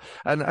deeper.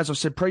 And as I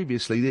said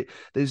previously,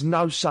 there's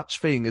no such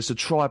thing as a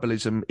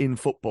tribalism in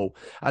football.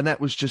 And that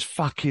was just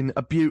fucking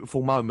a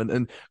beautiful moment.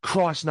 And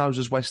Christ knows,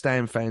 as West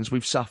Ham fans,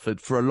 we've suffered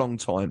for a long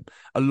time.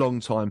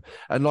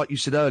 And like you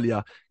said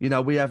earlier,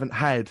 we haven't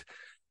had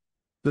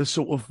the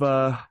sort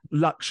of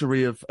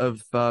luxury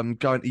of going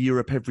to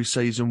Europe every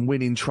season,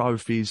 winning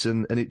trophies,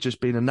 and it just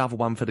being another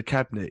one for the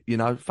cabinet.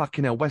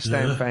 Fucking hell, West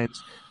Ham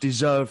fans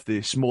deserve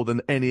this more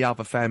than any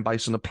other fan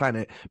base on the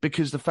planet,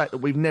 because the fact that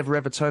we've never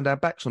ever turned our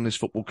backs on this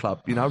football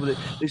club.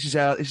 This is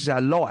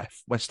our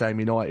life, West Ham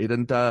United,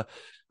 and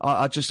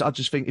I just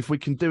think if we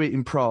can do it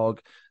in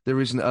Prague, there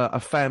isn't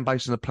a fan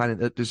base on the planet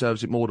that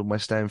deserves it more than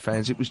West Ham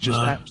fans. It was just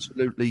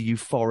absolutely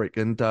euphoric,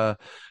 and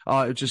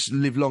I just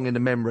live long in the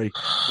memory,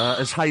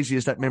 as hazy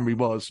as that memory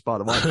was, by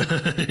the way.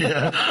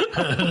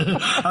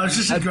 It's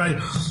just a great.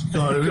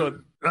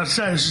 I'd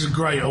say this is a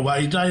great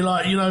away day.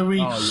 Like,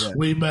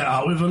 we met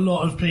up with a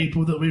lot of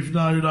people that we've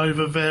known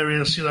over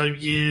various,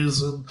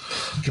 years and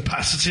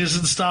capacities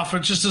and stuff.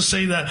 And just to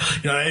see that,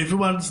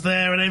 everyone's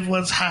there and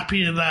everyone's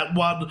happy in that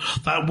one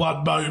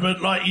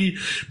moment. Like,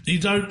 you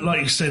don't,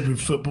 like you said, with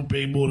football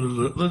being more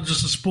than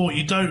just a sport,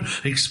 you don't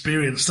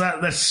experience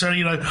that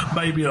necessarily.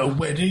 Maybe at a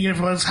wedding,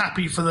 everyone's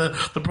happy for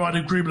the bride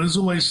and groom, and there's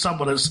always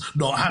someone that's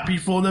not happy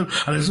for them,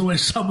 and there's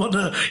always someone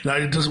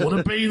that, doesn't want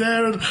to be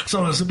there, and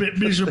someone that's a bit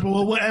miserable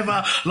or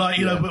whatever.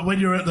 But when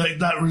you're at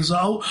that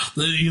result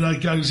that,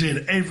 goes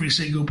in, every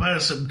single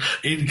person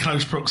in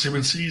close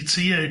proximity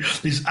to you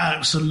is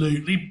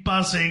absolutely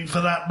buzzing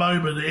for that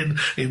moment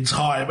in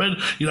time.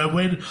 And,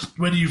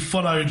 when you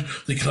followed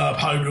the club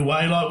home and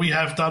away, like we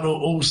have done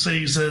all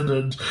season,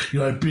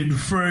 and, been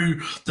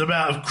through the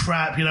amount of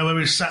crap, when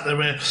we sat there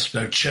where,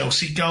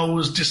 Chelsea goal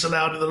was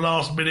disallowed in the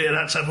last minute and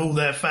had to have all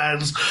their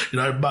fans,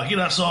 mugging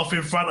us off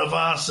in front of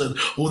us, and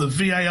all the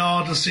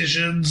VAR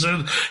decisions,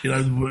 and,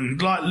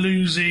 like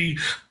losing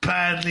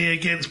badly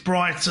against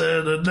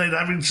Brighton, and then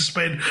having to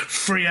spend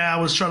 3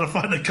 hours trying to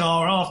find a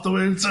car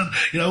afterwards, and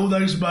all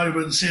those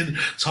moments in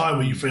time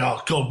where you think,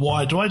 oh God,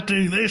 why do I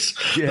do this?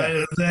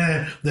 Yeah.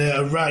 They're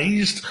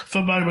erased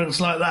for moments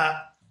like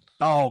that.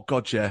 Oh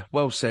God, yeah,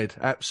 well said.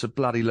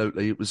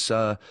 Absolutely, it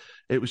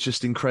was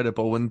just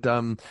incredible. And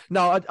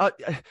no, I,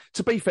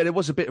 to be fair, it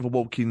was a bit of a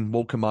walking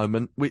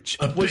moment, which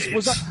was.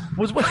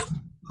 Well,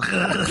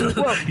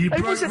 you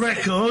broke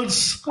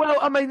records. Well,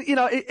 I mean,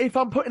 if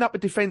I'm putting up a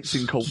defence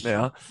in court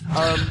now,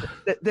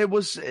 it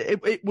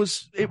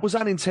was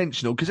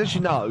unintentional, because, as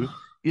you know,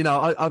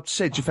 I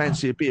said you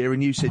fancy a beer,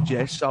 and you said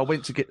yes, so I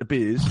went to get the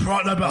beers.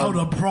 Right, no, but hold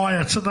on.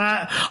 Prior to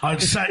that, I'd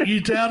sat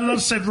you down and I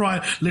said,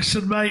 right,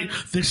 listen, mate,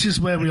 this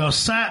is where we are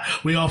sat.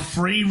 We are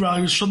 3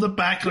 rows from the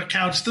back, and I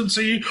counted them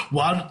to you.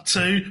 1,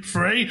 2,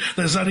 3.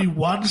 There's only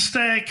one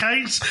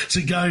staircase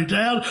to go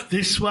down.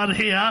 This one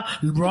here,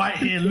 right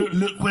here.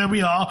 Look where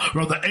we are.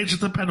 We're on the edge of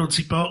the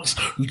penalty box.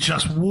 We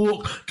just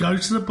walk, go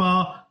to the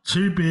bar.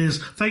 2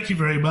 beers, thank you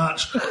very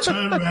much.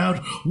 Turn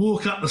around,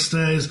 walk up the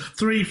stairs,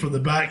 3 from the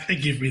back,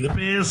 and give me the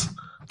beers.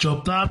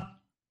 Job done.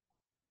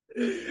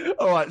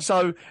 All right,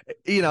 so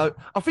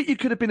I think you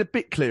could have been a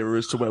bit clearer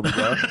as to where we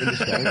were in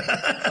this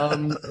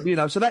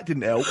game. So that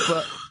didn't help.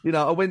 But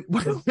I went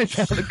down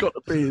and got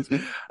the beers,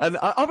 and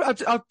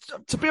I,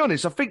 to be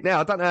honest, I think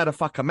now I don't know how the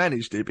fuck I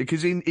managed it,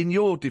 because in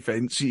your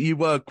defence, you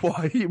were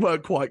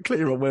quite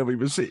clear on where we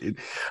were sitting,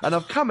 and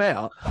I've come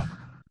out.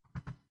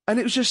 And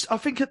it was just, I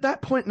think at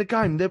that point in the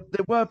game, there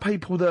were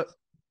people that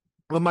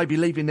were maybe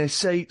leaving their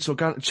seats or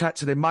going to chat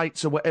to their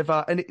mates or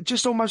whatever, and it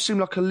just almost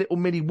seemed like a little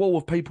mini wall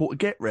of people to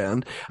get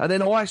round. And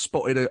then I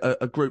spotted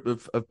a group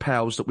of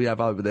pals that we have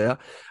over there,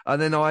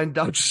 and then I ended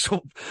up just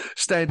sort of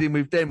standing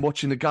with them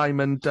watching the game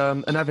and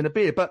having a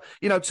beer. But,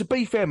 to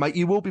be fair, mate,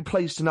 you will be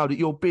pleased to know that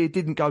your beer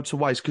didn't go to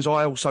waste, because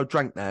I also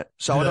drank that.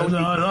 So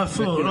I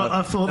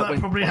thought that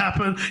probably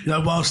happened.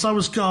 Whilst I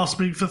was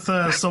gasping for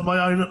thirst on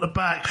my own at the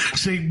back,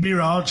 seeing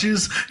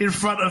mirages in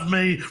front of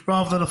me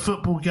rather than a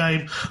football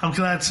game. I'm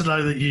glad to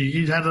know that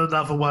you'd had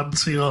another one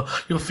to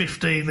your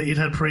 15 that you'd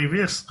had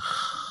previous.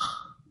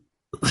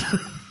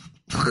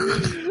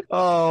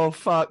 Oh,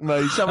 fuck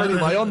me. So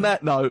anyway, on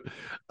that note...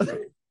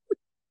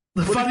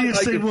 The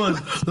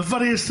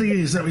funniest thing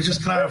is, let me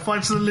just clarify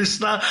to the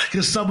listener,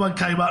 because someone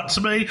came up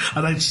to me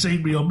and they'd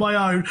seen me on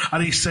my own,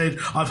 and he said,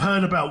 I've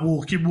heard about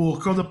Walking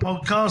Walker on the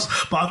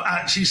podcast, but I've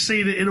actually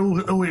seen it in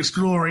all its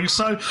glory.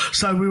 So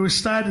we were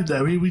standing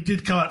there. We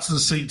did go out to the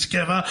seat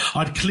together.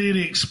 I'd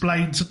clearly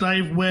explained to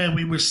Dave where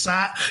we were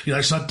sat,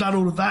 so I'd done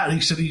all of that, and he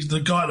said,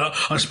 the guy that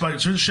I spoke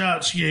to, and shout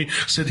out to you,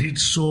 said he'd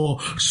saw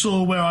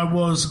where I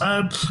was,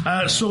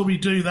 saw me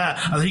do that,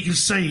 and he could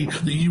see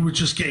that you were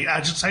just getting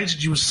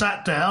agitated. You were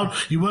sat down.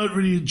 You weren't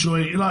really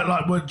enjoying it. Weren't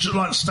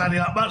like standing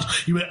up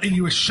much. You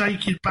were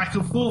shaking back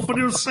and forth on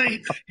your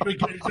seat. You were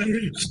getting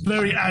very,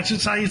 very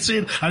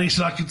agitated. And he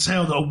said, I could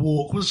tell that a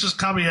walk was just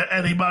coming at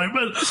any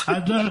moment.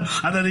 And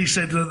then he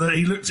said that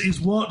he looked at his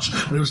watch,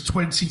 and it was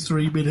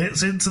 23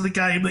 minutes into the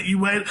game that you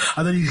went.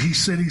 And then he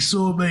said he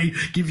saw me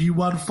give you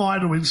one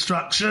final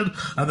instruction,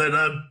 and then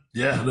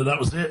and then that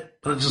was it.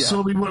 And just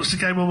saw me watch the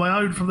game on my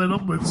own from then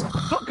onwards.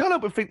 I can't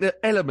help but think that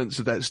elements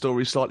of that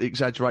story slightly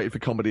exaggerated for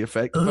comedy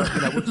effect, but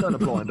we'll turn a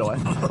blind eye.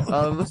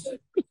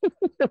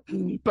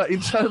 But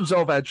in terms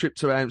of our trip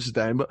to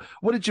Amsterdam,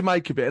 what did you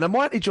make of it? And I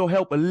might need your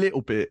help a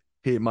little bit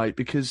here, mate,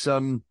 because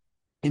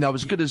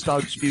as good as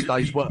those few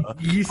days were.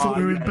 You thought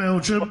we were in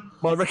Belgium?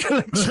 My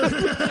recollection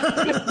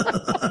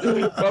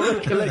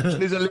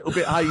is a little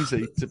bit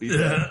hazy, to be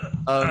fair.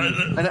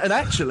 And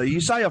actually,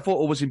 you say I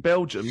thought I was in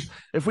Belgium.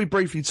 If we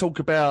briefly talk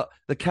about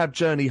the cab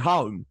journey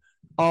home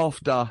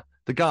after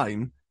the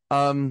game,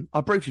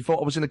 I briefly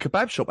thought I was in a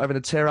kebab shop having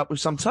a tear up with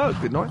some Turk,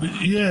 didn't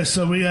I? Yeah,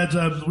 so we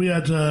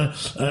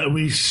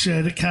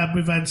shared a cab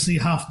with Anthony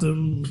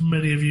Houghton.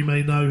 Many of you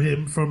may know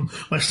him from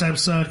West Ham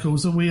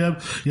circles, and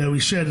we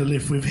shared a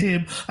lift with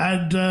him.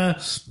 And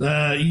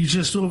you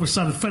just all of a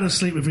sudden fell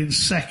asleep within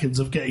seconds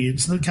of getting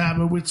into the cab,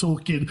 and we're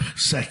talking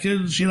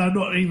seconds,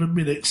 not even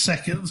minutes,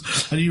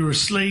 seconds. And you were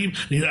asleep.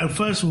 And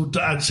first of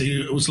all,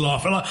 Anthony was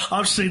laughing.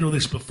 I've seen all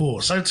this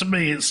before, so to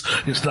me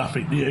it's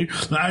nothing new.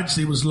 But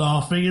Anthony was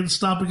laughing and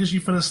stuff because you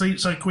fell asleep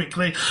so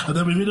quickly, and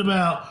then within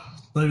about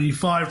maybe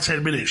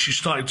 5-10 minutes you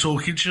started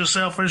talking to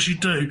yourself, as you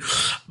do.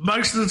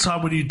 Most of the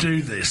time when you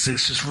do this,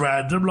 it's just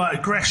random, like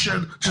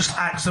aggression, just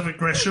acts of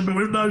aggression, but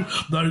with no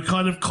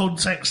kind of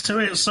context to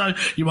it. So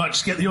you might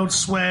just get the odd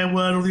swear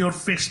word or the odd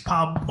fist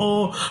pump,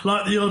 or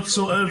like the odd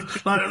sort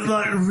of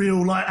like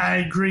real like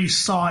angry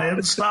sigh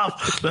and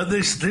stuff. But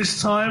this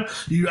time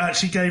you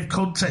actually gave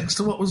context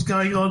to what was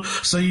going on.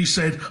 So you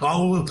said,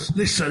 "Oh, well,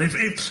 listen,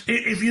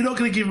 if you're not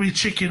going to give me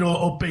chicken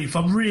or beef,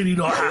 I'm really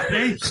not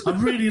happy.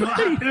 I'm really not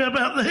happy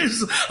about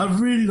this. I'm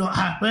really not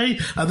happy."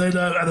 And then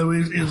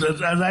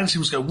Nancy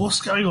was going,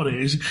 "What's going on here?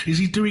 Is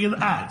he doing an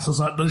act?" I was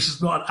like, "No, this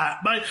is not an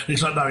act, mate." And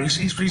he's like, "No,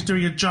 he's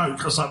doing a joke."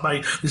 I was like,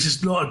 "Mate, this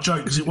is not a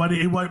joke because it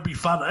won't be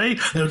funny.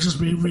 It'll just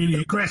be really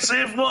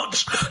aggressive.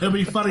 Watch, it'll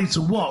be funny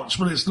to watch,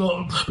 but it's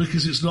not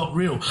because it's not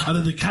real." And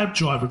then the cab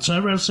driver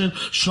turned around and said,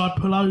 "Should I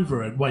pull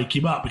over and wake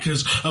him up?"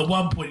 Because at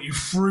one point you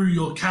threw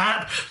your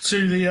cab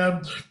to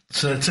the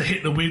to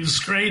hit the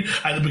windscreen,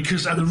 and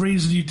the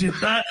reason you did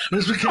that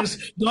was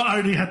because not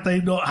only had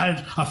they not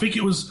had, I think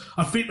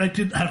they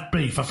didn't have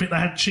beef. I think they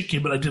had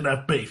chicken, but they didn't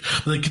have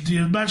beef. The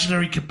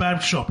imaginary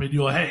kebab shop in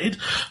your head,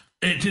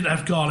 it didn't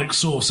have garlic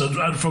sauce,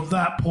 and from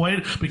that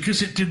point,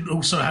 because it didn't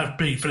also have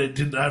beef and it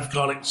didn't have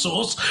garlic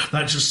sauce,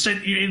 that just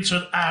sent you into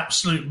an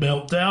absolute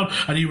meltdown,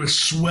 and you were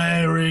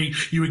swearing,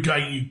 you were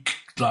going,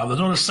 I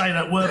don't want to say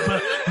that word,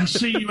 but you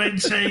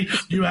C-U-N-T,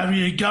 you having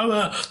a go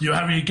at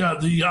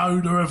the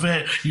owner of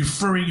it, you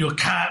throwing your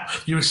cap,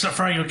 you were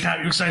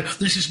saying,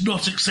 "This is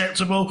not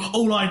acceptable,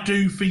 all I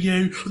do for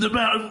you, the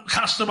amount of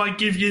custom I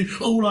give you,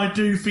 all I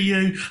do for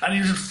you," and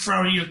you're just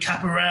throwing your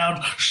cap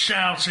around,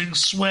 shouting,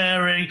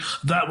 swearing.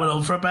 That went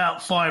on for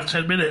about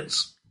 5-10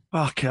 minutes.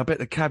 Okay, I bet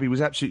the cabbie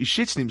was absolutely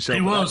shitting himself.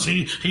 He was.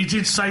 He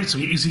did say to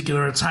me, "Is he going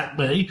to attack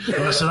me?"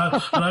 And I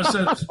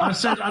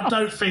said, "I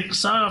don't think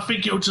so. I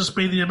think it'll just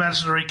be the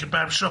imaginary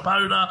kebab shop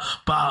owner.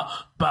 But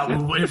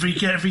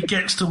if he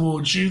gets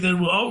towards you, then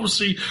we'll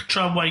obviously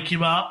try and wake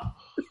him up."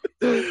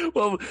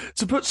 Well,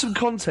 to put some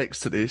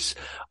context to this,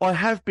 I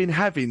have been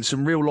having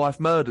some real-life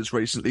murders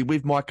recently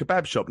with my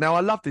kebab shop. Now, I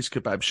love this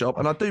kebab shop,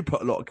 and I do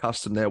put a lot of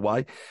custom their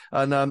way.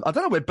 And I don't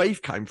know where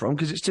beef came from,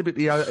 because it's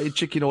typically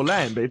chicken or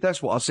lamb. But if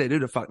that's what I said, who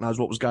the fuck knows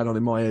what was going on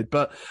in my head?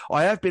 But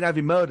I have been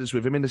having murders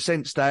with him in the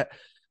sense that,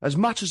 as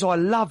much as I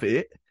love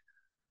it,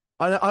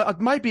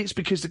 maybe it's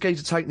because the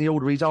geezer taking the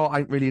order, his heart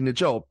ain't really in the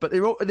job, but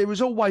there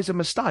is always a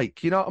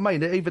mistake, you know what I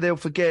mean? Either they'll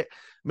forget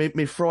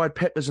me fried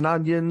peppers and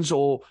onions,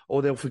 or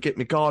they'll forget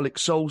me garlic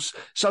sauce.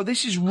 So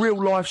this is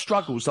real life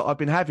struggles that I've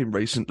been having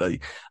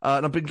recently,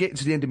 and I've been getting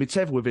to the end of my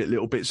tether with it a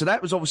little bit. So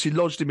that was obviously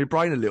lodged in my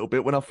brain a little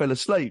bit when I fell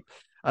asleep.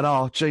 And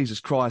oh, Jesus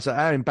Christ,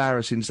 how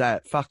embarrassing is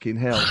that? Fucking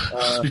hell.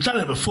 You've done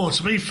it before.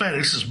 To be fair,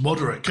 this is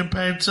moderate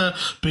compared to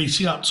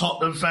beating up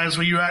Tottenham fans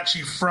where you're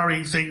actually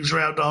throwing things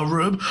around our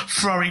room,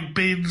 throwing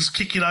bins,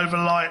 kicking over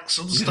lights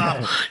and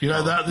stuff.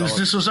 Yeah.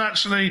 This was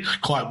actually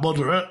quite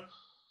moderate.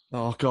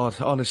 Oh, God,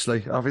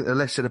 honestly, I think the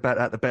less said about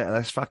that, the better.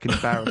 That's fucking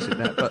embarrassing,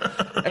 that.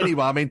 But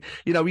anyway, I mean,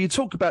 when you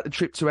talk about the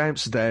trip to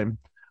Amsterdam,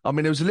 I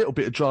mean, there was a little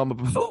bit of drama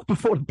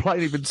before the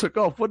plane even took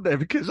off, wasn't there?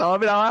 Because, I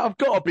mean, I've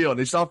got to be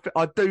honest,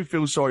 I do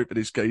feel sorry for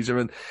this geezer.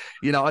 And,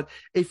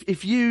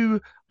 if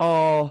you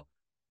are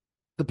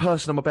the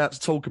person I'm about to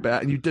talk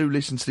about and you do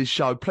listen to this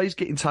show, please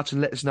get in touch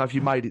and let us know if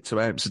you made it to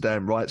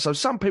Amsterdam, right? So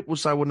some people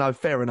say, well, no,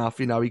 fair enough,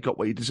 he got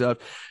what he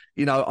deserved.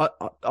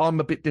 I'm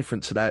a bit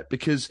different to that,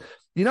 because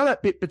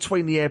that bit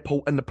between the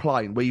airport and the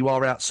plane where you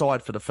are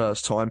outside for the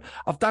first time?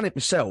 I've done it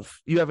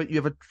myself. You have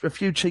a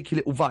few cheeky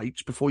little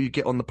vapes before you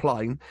get on the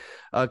plane,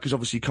 because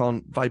obviously you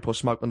can't vape or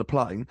smoke on the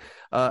plane,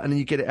 and then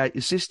you get it out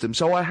your system.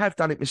 So I have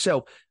done it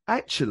myself.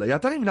 Actually, I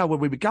don't even know where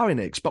we were going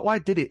next, but I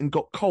did it and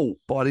got caught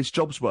by this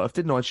Jobsworth,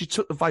 didn't I? And she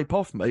took the vape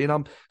off me, and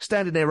I'm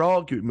standing there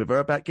arguing with her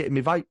about getting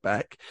my vape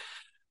back.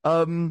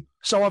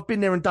 So I've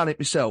been there and done it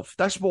myself.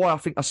 That's why I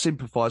think I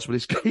sympathise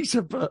with this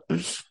geezer, but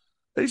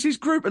there's this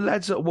group of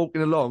lads that are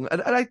walking along,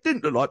 and they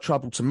didn't look like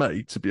trouble to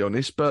me, to be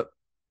honest, but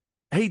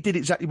he did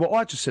exactly what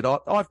I just said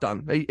I've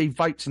done. He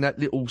vaped in that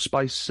little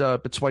space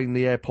between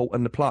the airport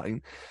and the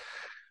plane,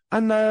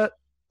 and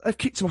they've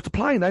kicked him off the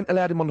plane. They ain't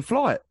allowed him on the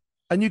flight.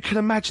 And you can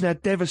imagine how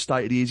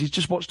devastated he is. He's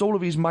just watched all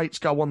of his mates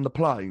go on the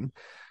plane,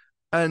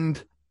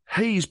 and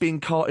he's being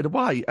carted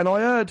away. And I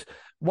heard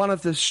one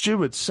of the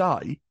stewards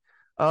say,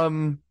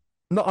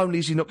 not only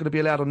is he not going to be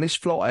allowed on this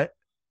flight,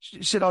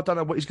 she said, I don't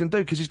know what he's going to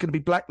do, because he's going to be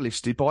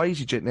blacklisted by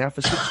EasyJet now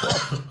for 6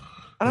 months.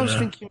 And I was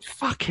thinking,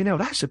 fucking hell,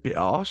 that's a bit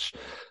harsh.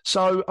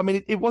 So, I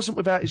mean, it wasn't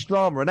without its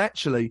drama. And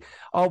actually,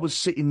 I was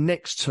sitting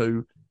next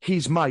to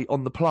his mate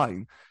on the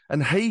plane,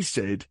 and he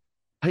said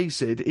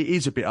it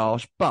is a bit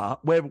harsh,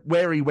 but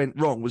where he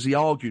went wrong was he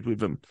argued with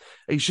them.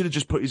 He should have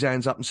just put his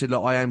hands up and said,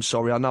 look, I am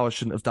sorry. I know I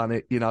shouldn't have done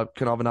it. You know,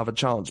 can I have another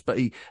chance? But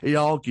he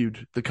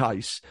argued the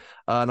case,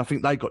 and I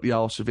think they got the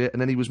arse of it,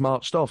 and then he was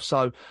marched off.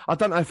 So I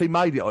don't know if he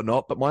made it or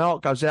not, but my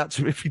heart goes out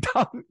to him if he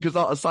don't, because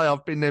like I say,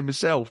 I've been there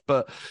myself.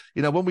 But,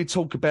 you know, when we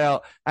talk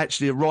about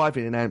actually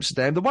arriving in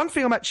Amsterdam, the one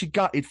thing I'm actually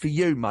gutted for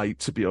you, mate,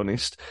 to be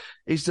honest,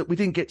 is that we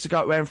didn't get to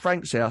go to Anne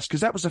Frank's house,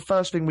 because that was the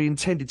first thing we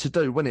intended to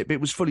do, wasn't it? But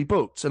it was fully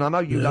booked. And I know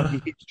you love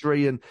your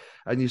history and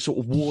your sort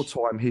of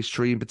wartime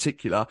history in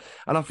particular.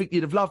 And I think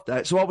you'd have loved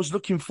that. So I was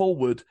looking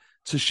forward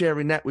to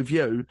sharing that with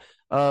you.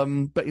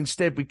 But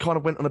instead, we kind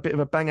of went on a bit of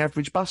a bang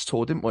average bus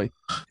tour, didn't we?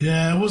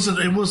 Yeah, it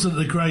wasn't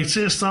the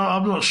greatest.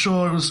 I'm not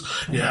sure it was.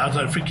 Yeah, I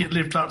don't think it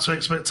lived up to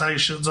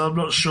expectations. I'm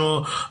not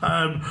sure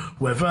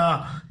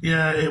whether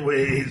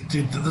it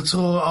did the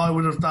tour I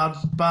would have done.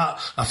 But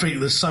I think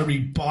there's so many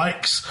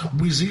bikes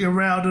whizzing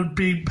around and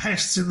being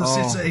pests in the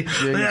city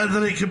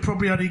that it could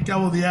probably only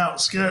go on the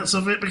outskirts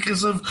of it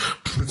because of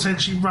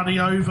potentially running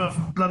over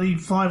bloody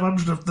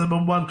 500 of them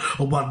on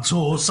one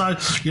tour. So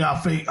yeah,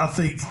 I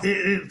think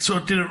it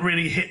sort of didn't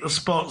really hit the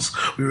spots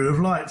we would have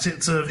liked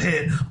it to have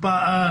hit,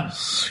 but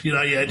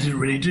it didn't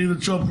really do the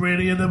job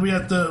really. And then we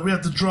had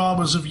the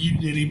dramas of you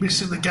nearly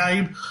missing the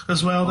game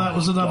as well. That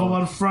was another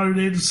one thrown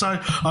in. So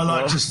I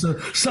like just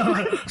to so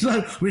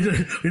we've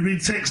been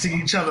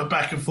texting each other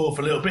back and forth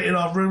a little bit in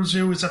our rooms.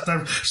 We always have to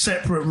have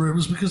separate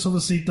rooms because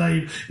obviously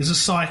Dave is a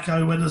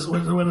psycho when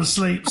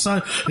asleep.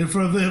 So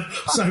although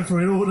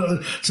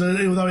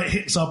it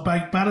hits our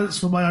bank balance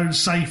for my own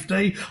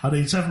safety, I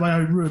need to have my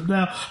own room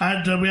now.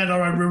 And we had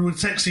our own room. We were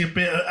texting a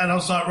bit, and I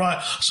was like,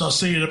 right, so I'll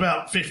see you in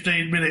about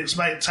 15 minutes,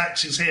 mate.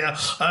 Taxi's here.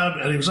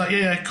 And he was like,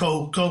 yeah,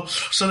 cool.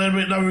 So then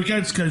we were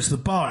going to go to the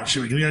bar,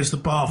 actually. We're going to go to the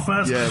bar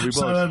first. Yeah, we was.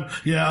 So,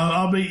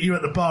 I'll meet you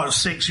at the bar at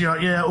 6. You're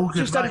like, yeah, all good,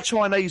 just had a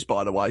Chinese,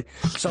 by the way.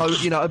 So,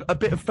 a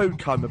bit of food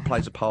coma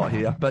plays a part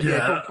here. But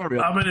carry on.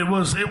 I mean, it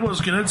was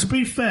good. And to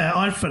be fair,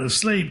 I fell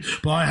asleep,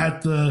 but I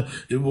had the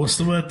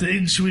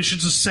intuition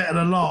to set an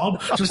alarm,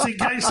 just in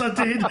case I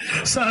did.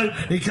 So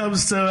it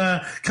comes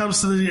to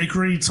the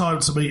agreed time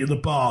to meet in the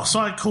bar. So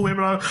I call him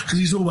because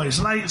he's always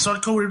late. So I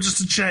call him just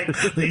to check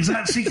that he's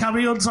actually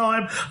coming on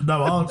time.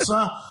 No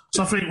answer.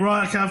 So I think,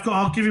 right, okay,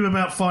 I'll give him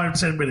about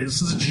 5-10 minutes.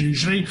 It's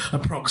usually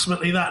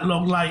approximately that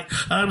long late.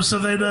 So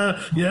then,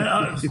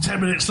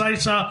 10 minutes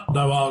later,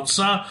 no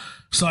answer.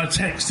 So I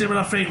text him and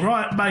I think,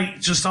 right,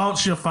 mate, just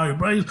answer your phone,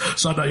 please.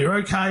 So I know you're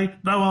okay.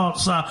 No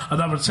answer.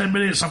 Another 10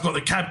 minutes. I've got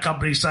the cab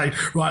company saying,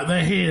 right,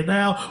 they're here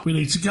now. We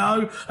need to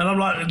go. And I'm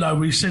like, no,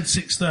 we said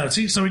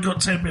 6:30. So we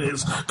got 10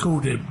 minutes.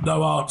 Called him.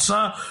 No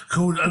answer.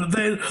 Called. And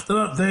then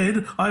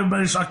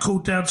I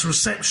called down to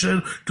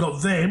reception,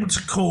 got them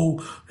to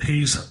call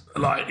his,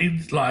 what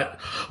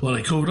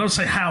they called, I'd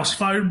say house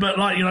phone, but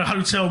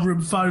hotel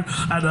room phone,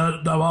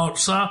 and no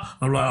answer.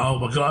 I'm like, oh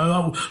my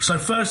God. So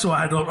first of all,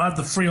 I had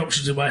the three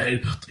options in my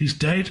head. He's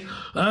dead.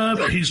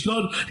 He's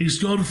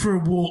gone for a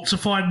walk to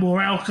find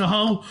more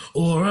alcohol,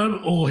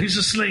 or he's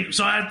asleep.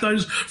 So I had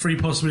those three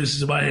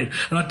possibilities in my head,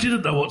 and I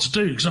didn't know what to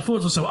do because I thought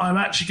to myself, I'm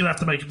actually going to have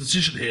to make a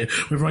decision here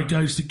whether I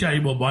go to the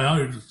game on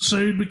my own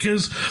soon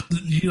because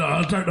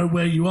I don't know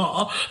where you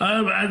are.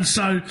 And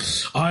so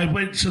I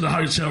went to the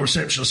hotel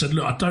reception. I said,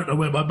 look, I don't know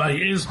where my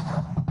mate is.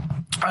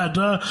 And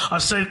I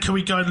said, can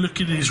we go and look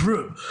in his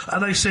room?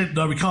 And they said,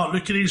 no, we can't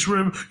look in his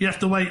room. You have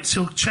to wait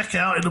till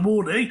check-out in the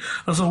morning.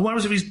 I was like, what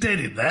if he's dead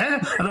in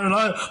there? And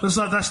I was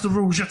like, that's the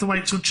rules. You have to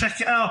wait till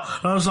check-out.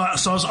 And I was like,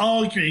 so I was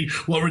arguing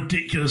what a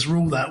ridiculous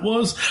rule that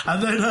was.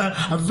 And then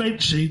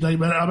eventually I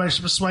managed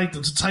to persuade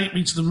them to take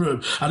me to the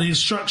room. And the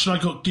instruction I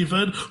got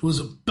given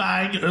was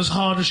bang as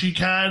hard as you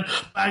can.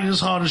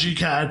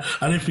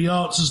 And if he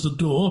answers the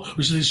door,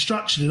 which is an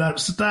instruction in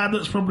Amsterdam,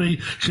 that's probably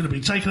going to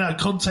be taken out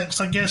of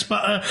context, I guess.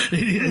 But for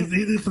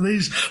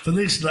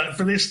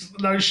this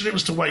notion, it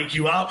was to wake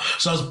you up.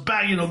 So I was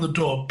banging on the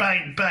door,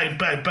 bang, bang,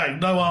 bang, bang,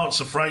 no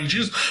answer for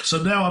ages.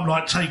 So now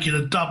I'm taking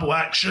a double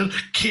action,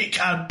 kick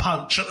and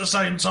punch at the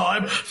same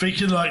time,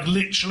 thinking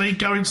literally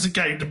going to the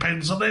game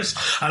depends on this.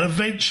 And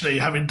eventually,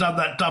 having done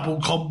that double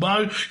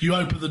combo, you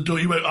open the door.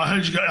 I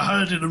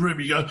heard in the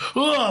room, you go,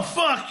 oh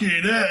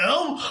fucking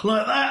hell,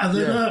 like that.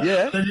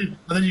 And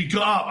then you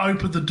got up,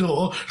 opened the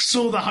door,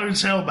 saw the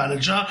hotel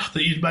manager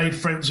that you'd made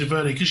friends with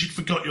earlier because you'd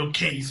forgot your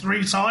key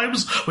 3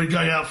 times when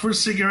going out for a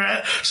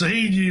cigarette, so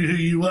he knew who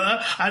you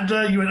were, and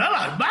you went,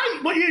 hello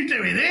mate, what are you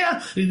doing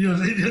here?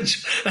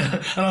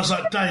 And I was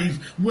like, Dave,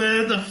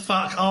 where the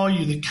fuck are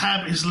you? The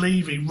cab is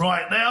leaving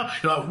right now.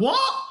 You're like, what?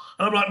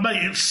 And I'm like,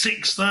 mate, it's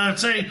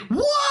 6:30.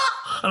 What?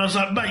 And I was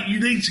like, mate, you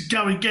need to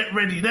go and get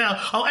ready now.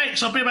 Oh,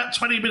 I'll be about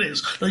 20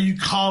 minutes. No, you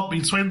can't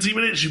be 20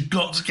 minutes. You've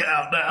got to get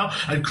out now.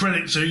 And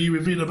credit to you,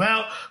 within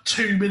about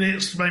 2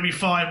 minutes, maybe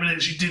 5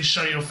 minutes, you did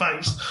show your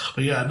face.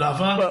 But yeah,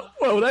 another.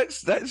 Well,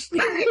 that's.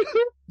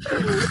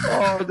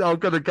 Oh, no, I'm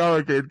going to go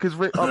again because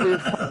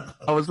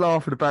I was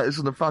laughing about this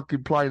on the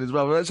fucking plane as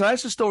well. So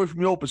that's a story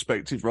from your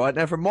perspective, right?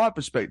 Now, from my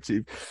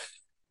perspective,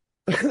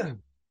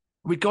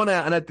 we'd gone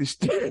out and had this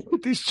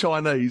this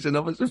Chinese, and I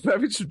was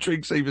having some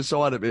drinks either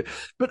side of it.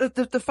 But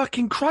the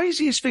fucking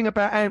craziest thing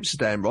about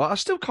Amsterdam, right? I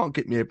still can't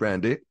get my head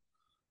around it.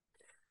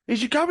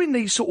 Is you go in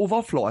these sort of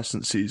off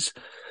licenses,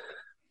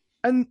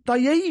 and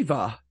they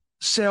either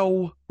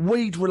sell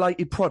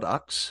weed-related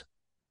products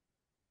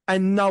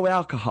and no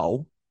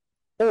alcohol,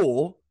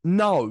 or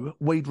no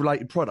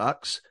weed-related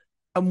products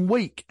and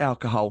weak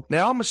alcohol.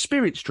 Now, I'm a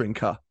spirits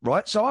drinker,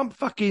 right? So I'm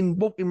fucking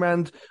walking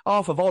around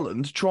half of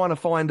Holland trying to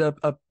find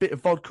a bit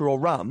of vodka or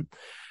rum,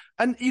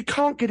 and you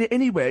can't get it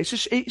anywhere.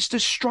 It's the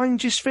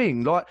strangest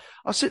thing. Like,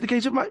 I said to the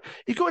geezer, mate,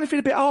 you got anything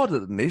a bit harder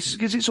than this?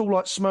 Because it's all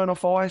like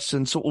Smirnoff Ice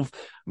and sort of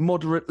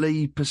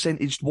moderately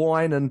percentaged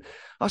wine. And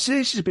I said,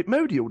 this is a bit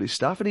moody, all this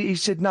stuff. And he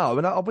said no.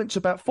 And I went to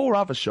about 4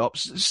 other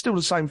shops, still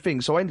the same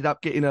thing. So I ended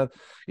up getting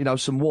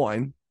some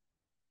wine,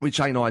 which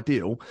ain't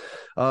ideal.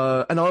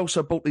 And I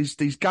also bought these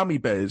gummy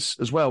bears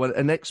as well.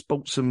 And X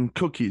bought some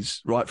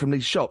cookies, right, from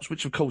these shops,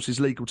 which of course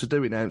is legal to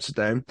do in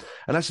Amsterdam.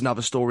 And that's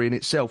another story in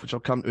itself, which I'll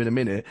come to in a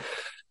minute.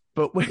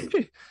 But we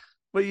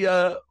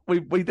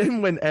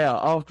then went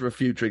out after a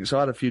few drinks. So I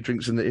had a few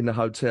drinks in the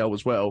hotel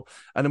as well.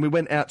 And then we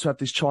went out to have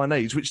this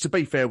Chinese, which to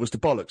be fair was the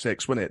bollocks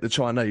X, wasn't it? The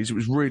Chinese. It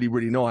was really,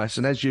 really nice.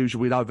 And as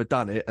usual, we'd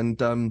overdone it. And,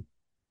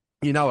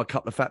 a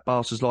couple of fat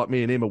bastards like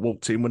me and him had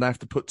walked in when they have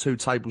to put 2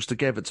 tables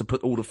together to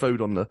put all the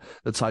food on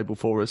the table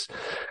for us.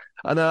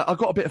 And I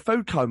got a bit of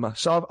food coma.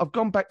 So I've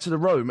gone back to the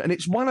room, and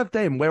it's one of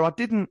them where I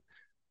didn't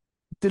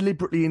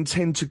deliberately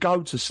intend to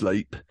go to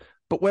sleep,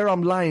 but where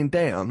I'm laying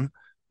down,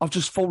 I've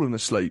just fallen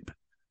asleep.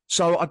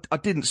 So I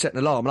didn't set an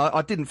alarm. And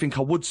I didn't think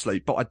I would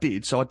sleep, but I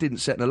did. So I didn't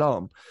set an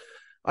alarm.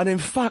 And then,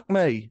 fuck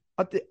me,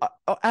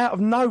 out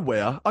of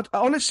nowhere,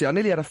 honestly, I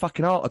nearly had a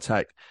fucking heart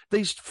attack.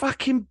 These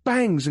fucking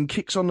bangs and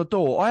kicks on the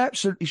door. I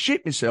absolutely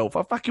shit myself.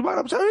 I fucking woke up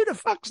and said, who the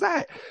fuck's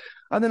that?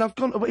 And then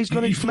he's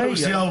gone into me. You thought it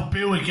was the old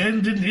Bill again,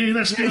 didn't you?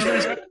 That's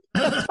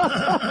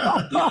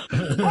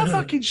I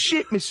fucking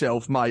shit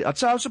myself, mate. I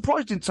was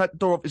surprised he didn't take the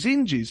door off its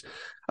hinges.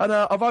 And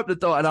I've opened the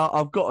door, and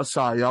I've got to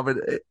say, I mean,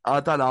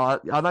 I don't know.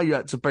 I know you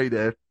had to be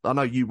there. I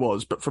know you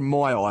was, but from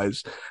my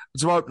eyes,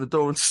 to open the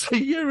door and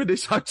see you and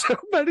this hotel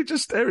manager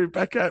staring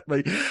back at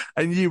me,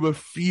 and you were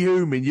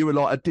fuming. You were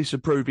like a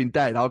disapproving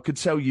dad. I could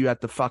tell you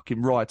had the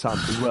fucking right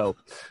hump as well.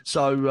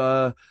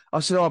 So I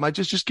said, "Oh, mate,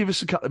 just give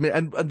us a couple of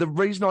minutes." And the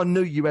reason I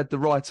knew you had the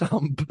right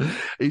hump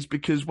is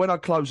because when I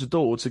closed the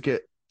door to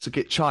get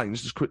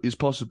changed as quickly as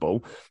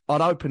possible,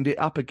 I'd opened it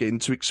up again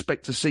to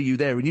expect to see you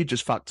there, and you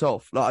just fucked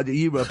off. Like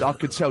I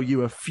could tell you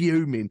were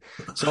fuming.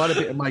 So I had a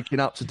bit of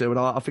making up to do, and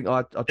I think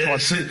I tried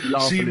to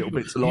laugh a little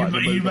bit to lighten the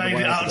mood. You made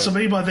it up to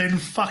me by then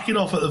fucking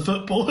off at the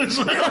football as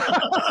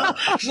well.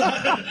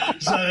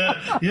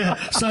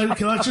 So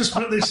can I just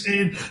put this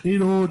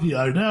in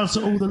audio now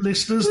to all the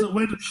listeners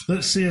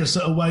that see us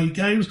at away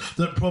games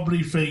that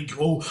probably think,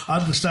 or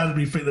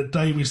understandably think that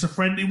Davey's the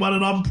friendly one,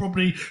 and I'm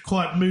probably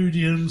quite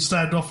moody and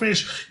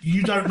standoffish.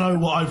 You don't know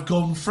what I've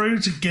gone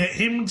through to get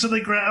him to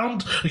the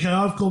ground. Okay,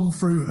 I've gone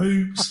through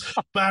hoops,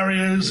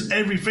 barriers,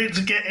 everything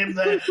to get him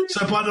there.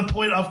 So by the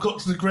point I've got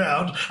to the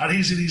ground and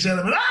he's in his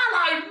element,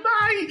 hello,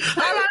 mate!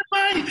 Hello,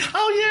 mate!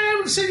 Oh, yeah, I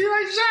haven't seen you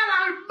later.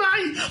 Hello,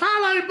 mate!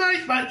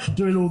 Hello, mate!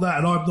 Doing all that,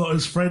 and I'm not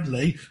as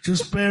friendly.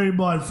 Just bear in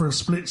mind for a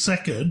split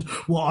second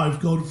what I've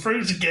gone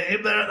through to get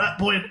him there at that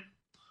point.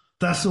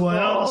 That's the way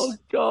I was. Oh,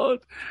 God.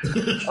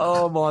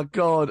 Oh, my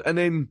God. And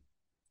then,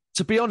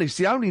 to be honest,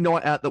 the only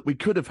night out that we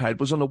could have had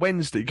was on a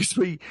Wednesday, because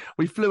we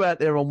flew out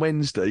there on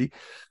Wednesday.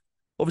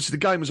 Obviously,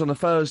 the game was on a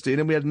Thursday, and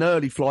then we had an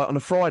early flight on a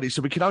Friday,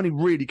 so we could only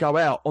really go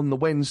out on the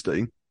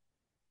Wednesday.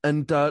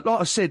 And like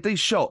I said, these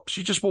shops,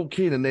 you just walk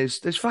in and there's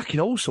fucking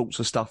all sorts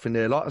of stuff in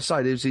there. Like I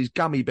say, there's these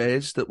gummy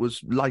bears that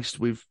was laced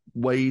with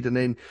weed, and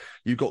then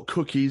you've got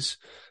cookies.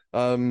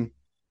 And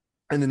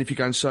then if you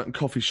go in certain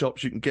coffee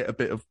shops, you can get a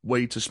bit of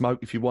weed to smoke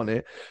if you want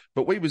it.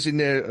 But we was in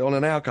there on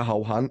an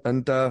alcohol hunt,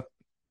 and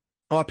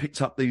I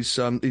picked up these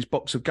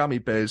box of gummy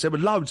bears. There were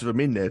loads of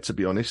them in there, to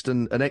be honest,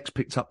 and X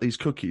picked up these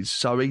cookies.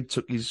 So he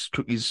took his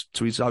cookies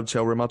to his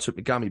hotel room. I took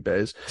the gummy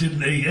bears.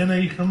 Didn't eat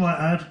any, I might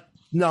add.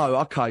 No,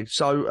 okay.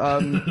 So More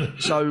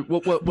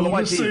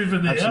of a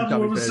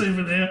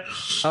souvenir.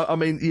 I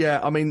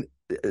mean,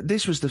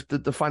 this was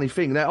the funny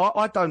thing. Now,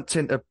 I don't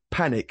tend to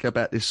panic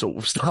about this sort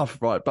of stuff,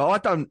 right? But I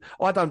don't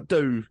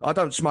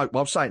smoke.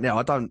 Well, I'll say it now.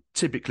 I don't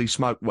typically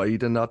smoke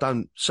weed, and I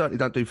certainly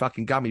don't do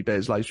fucking gummy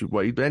bears laced with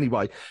weed. But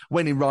anyway,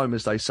 when in Rome,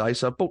 as they say.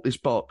 So I bought this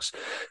box,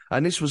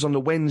 and this was on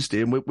the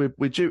Wednesday, and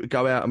we're due to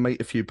go out and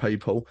meet a few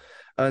people,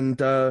 and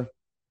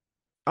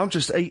I'm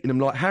just eating them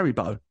like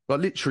Haribo, like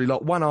literally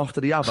like one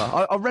after the other.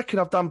 I reckon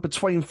I've done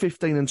between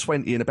 15 and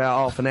 20 in about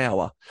half an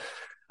hour.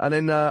 And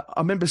then I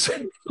remember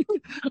saying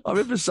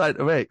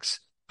to X,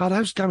 "Oh,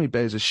 those gummy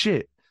bears are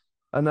shit."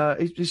 And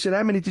he said,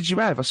 "How many did you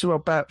have?" I said, "Well,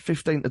 about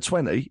 15 to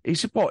 20. He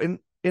said, "What, in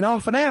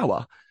half an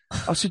hour?"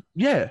 I said,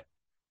 "Yeah."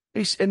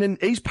 He's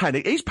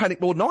panicked. He's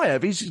panicked more than I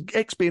have. His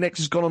ex-BNX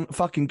has gone on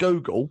fucking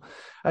Google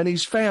and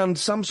he's found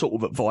some sort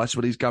of advice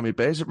with these gummy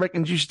bears that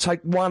reckons you should take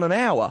 1 an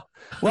hour.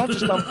 Well, I've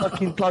just done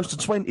fucking close to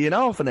 20 in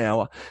half an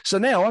hour. So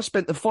now I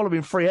spent the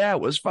following 3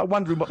 hours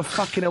wondering what the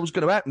fucking hell was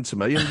going to happen to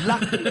me.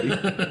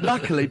 And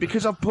luckily,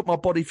 because I've put my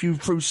body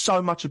through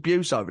so much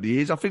abuse over the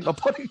years, I think my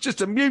body's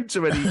just immune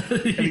to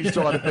any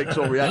side effects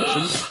or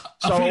reactions.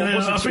 So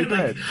I think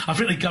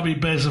the gummy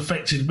bears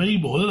affected me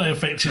more than they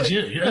affected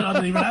you. I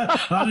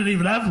didn't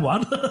even have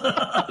one.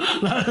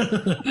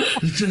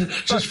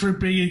 just through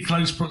being in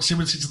close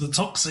proximity to the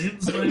toxins.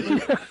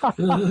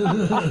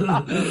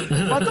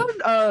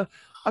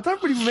 I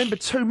don't really remember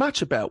too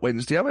much about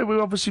Wednesday. I mean, we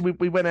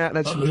went out and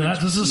had some.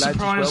 That doesn't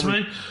surprise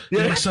me.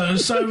 Yeah.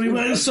 So we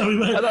went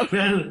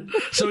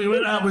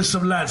out with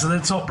some lads and they're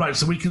top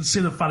blokes, and we can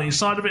see the funny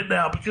side of it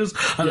now because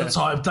at the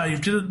time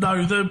Dave didn't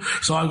know them,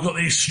 so I've got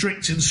this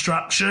strict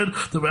instruction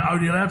that we're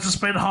only allowed to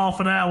spend half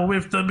an hour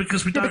with them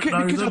because we don't know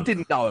them. Because I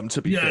didn't know them,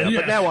 to be fair,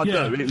 but now I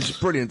do. It was a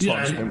brilliant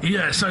time.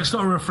 Yeah, so it's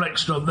not a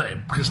reflection on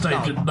them because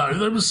Dave didn't know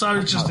them, so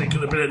it just it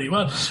could have been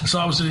anyone. So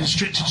I was in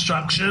strict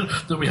instruction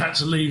that we had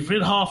to leave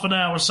in half an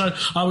hour. So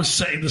I was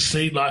setting the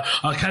scene like,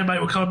 okay, mate,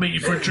 we'll come and meet you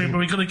for a drink, but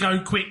we're going to go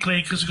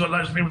quickly because we've got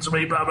loads of people to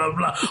meet, blah, blah,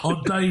 blah,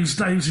 on Dave's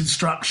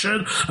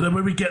instruction. And then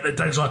when we get there,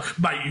 Dave's like,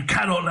 mate, you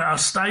cannot let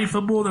us stay for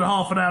more than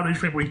half an hour.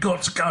 These people, we've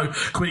got to go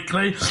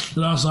quickly.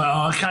 And I was like,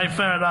 oh, okay,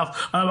 fair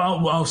enough.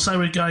 I'll say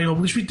we're going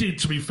on, which we did,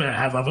 to be fair,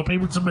 have other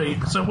people to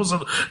meet. So it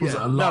wasn't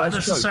a lot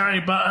necessary,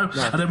 but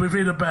and then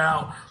within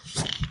about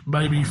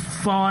maybe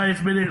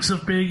 5 minutes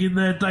of being in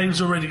there,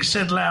 Dave's already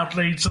said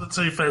loudly to the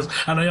two fellas,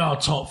 and they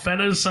are top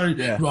fellas, so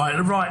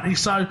rightly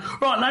so.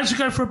 Right, lads, we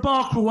go for a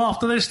bar crawl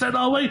after this then,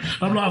 are we?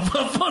 I'm like,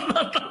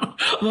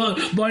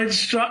 my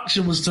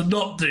instruction was to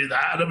not do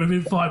that, and then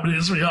within 5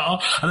 minutes we are,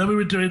 and then we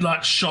were doing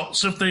like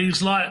shots of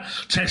these like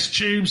test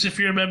tubes, if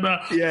you remember,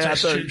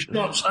 test tube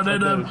shots, and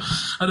then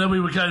we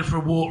were going for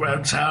a walk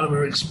around town, and we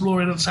were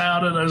exploring the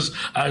town, and as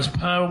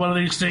per one of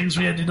these things,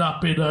 we ended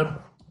up in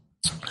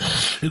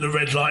the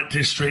red light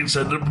districts,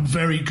 and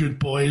very good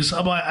boys,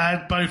 I might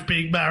add, both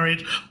being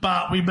married,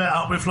 but we met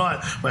up with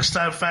like West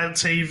Ham Fan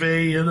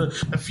TV and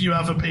a few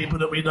other people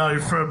that we know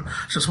from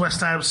just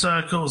West Ham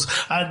circles,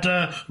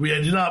 and we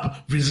ended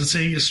up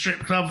visiting a strip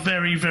club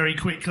very, very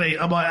quickly,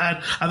 I might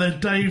add, and then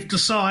Dave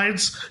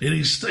decides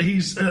he's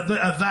at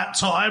that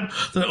time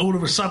that all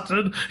of a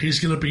sudden he's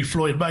going to be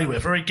Floyd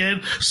Mayweather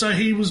again, so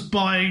he was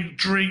buying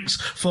drinks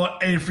for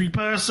every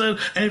person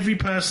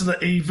that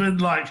even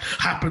like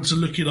happened to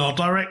look in our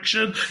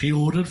direction. He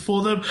ordered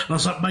for them, and I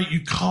was like, mate,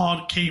 you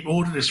can't keep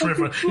ordering this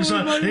forever. He was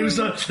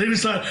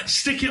like,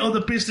 stick it on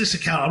the business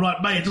account. I'm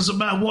like, mate, it doesn't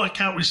matter what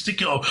account we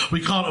stick it on, we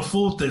can't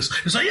afford this.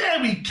 He's like,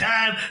 yeah, we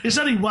can. It's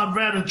only one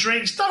round of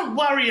drinks. Don't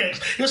worry, X.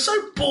 You're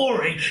so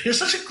boring. You're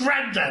such a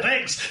granddad,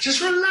 X.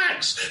 Just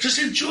relax. Just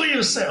enjoy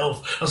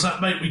yourself. I was like,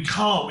 mate, we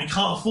can't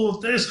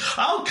afford this.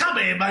 Oh, come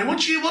here, mate.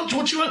 What do you want?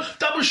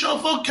 Double shot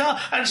of vodka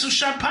and some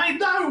champagne?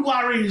 No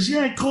worries.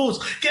 Yeah, of course.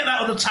 Get that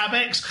on the tab,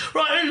 X.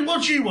 Right,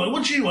 what do you want?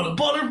 A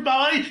bottle of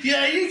wine?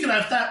 Yeah, you can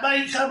have that,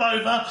 mate. Come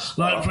over.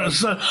 And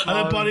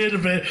then by the end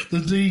of it,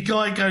 the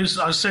guy goes,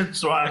 I said,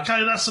 right,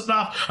 okay, that's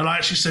enough. And I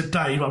actually said,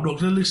 Dave, I'm not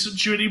going to listen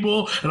to you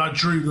anymore. And I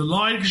drew the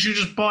line because you're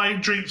just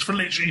buying drinks for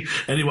literally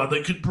anyone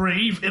that could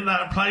breathe in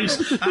that place.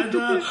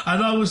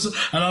 And I was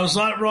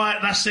like, right,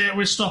 that's it.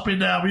 We're stopping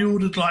now. We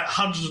ordered like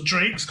hundreds of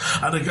drinks,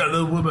 and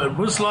the woman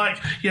was like,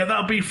 yeah,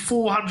 that'll be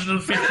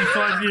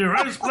 455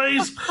 euros,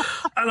 please.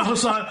 And I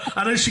was like,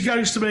 and then she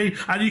goes to me,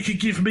 and you can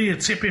give me a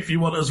tip if you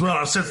want as well.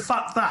 I said,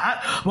 fuck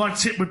that. My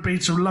tip would be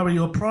to lower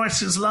your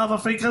prices, love, I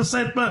think I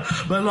said, but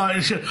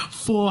like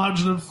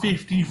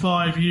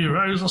 455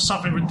 euros or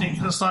something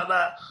ridiculous like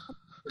that.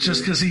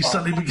 Just because he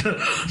suddenly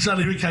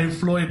became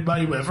Floyd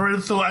Mayweather,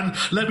 and thought, and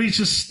let me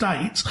just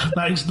state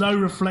that is no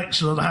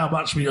reflection on how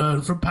much we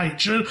earn from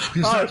Patreon,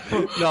 because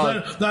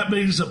that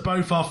means that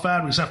both our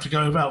families have to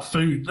go without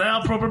food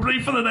now,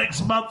 probably for the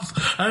next month.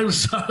 And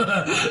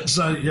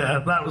so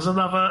yeah, that was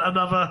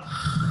another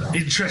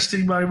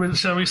interesting moment,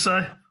 shall we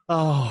say?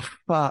 Oh,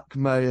 fuck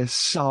me, it's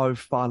so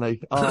funny.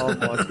 Oh,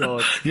 my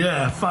God.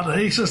 Yeah,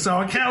 funny. He's just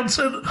our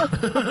accountant.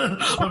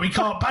 But we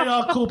can't pay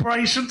our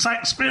corporation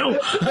tax bill.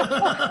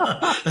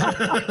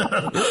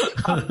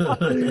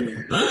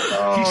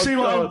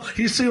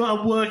 You see what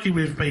I'm working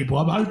with, people?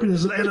 I'm hoping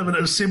there's an element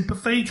of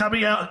sympathy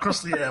coming out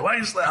across the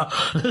airways now.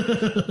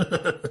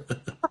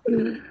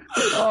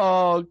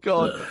 Oh,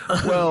 God.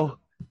 Well,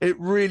 it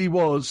really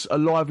was a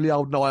lively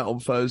old night on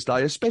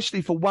Thursday,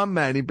 especially for one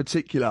man in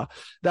particular.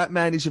 That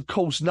man is, of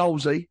course,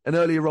 Knowlesy, and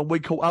earlier on we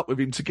caught up with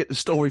him to get the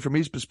story from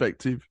his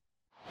perspective.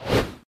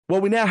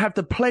 Well, we now have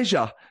the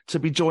pleasure to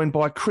be joined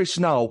by Chris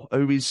Knoll,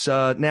 who is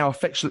now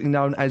affectionately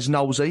known as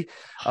Knowlesy.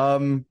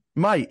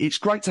 Mate, it's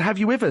great to have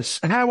you with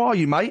us. How are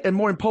you, mate? And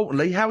more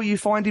importantly, how are you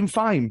finding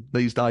fame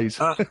these days?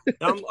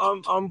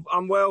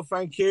 I'm well,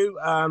 thank you.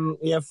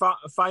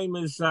 Fame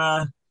is...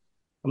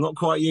 I'm not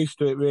quite used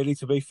to it, really,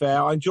 to be fair.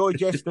 I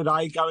enjoyed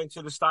yesterday going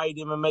to the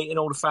stadium and meeting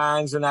all the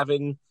fans and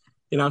having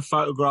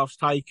photographs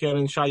taken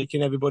and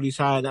shaking everybody's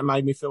hand. That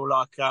made me feel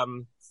like,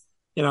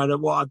 that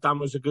what I'd done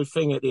was a good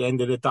thing at the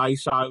end of the day.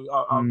 So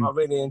I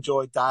really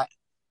enjoyed that.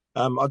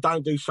 I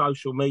don't do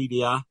social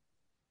media,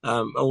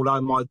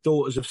 although my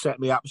daughters have set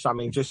me up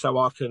something just so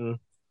I can,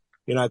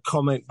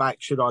 comment back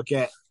should I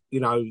get,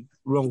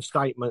 wrong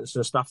statements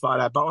and stuff like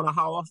that. But on the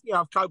whole,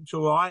 I've coped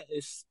all right.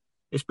 It's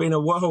been a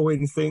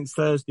whirlwind since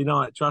Thursday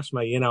night. Trust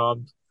me,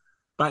 I'm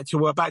back to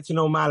work, back to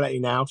normality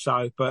now.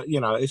 So, but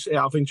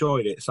I've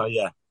enjoyed it. So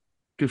yeah.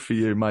 Good for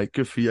you, mate.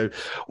 Good for you.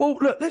 Well,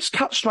 look, let's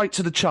cut straight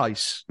to the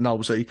chase,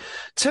 Knowlesy.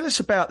 Tell us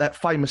about that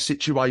famous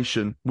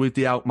situation with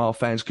the Alkmaar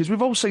fans, because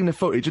we've all seen the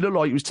footage. It looked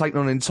like he was taking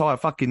on an entire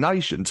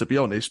nation, to be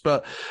honest.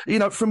 But,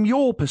 from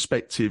your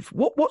perspective,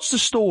 what's the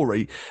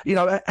story?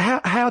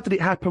 How did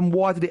it happen?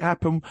 Why did it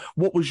happen?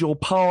 What was your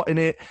part in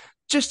it?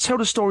 Just tell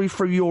the story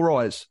through your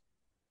eyes.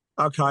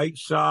 Okay,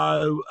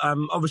 so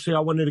obviously I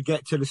wanted to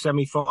get to the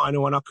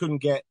semi-final and I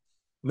couldn't get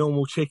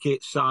normal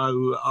tickets,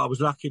 so I was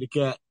lucky to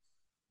get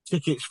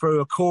tickets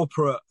through a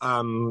corporate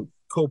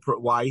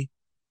way.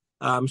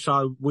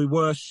 So we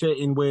were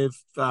sitting with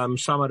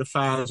some of the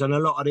fans and a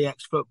lot of the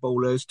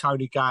ex-footballers.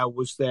 Tony Gale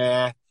was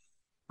there,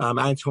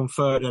 Anton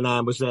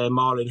Ferdinand was there,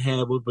 Marlon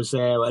Harewood was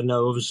there, and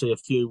obviously a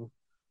few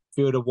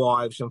of the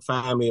wives and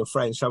family and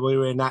friends. So we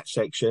were in that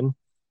section.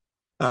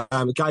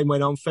 The game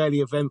went on fairly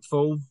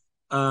eventful,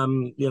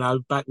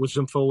 backwards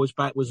and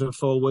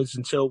forwards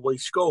until we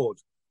scored.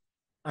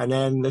 And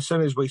then as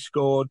soon as we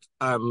scored,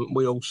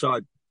 we all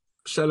started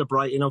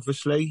celebrating,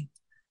 obviously.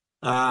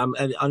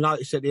 And I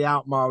noticed at the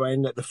Alkmaar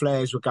end that the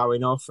flares were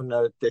going off and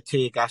the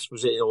tear gas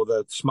was hitting, or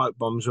the smoke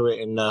bombs were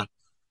hitting,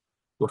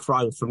 were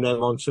thrown from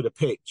them onto the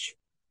pitch.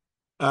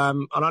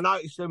 And I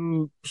noticed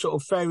them sort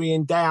of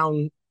ferrying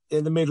down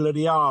in the middle of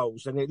the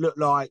aisles, and it looked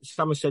like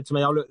someone said to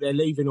me, "Oh, look, they're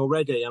leaving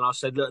already." And I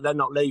said, "Look, they're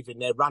not leaving,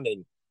 they're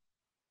running.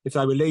 If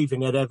they were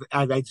leaving, they'd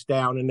have heads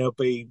down and they'll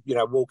be,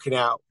 walking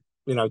out,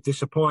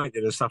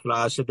 disappointed and stuff like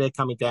that." I said, "They're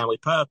coming down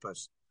with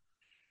purpose."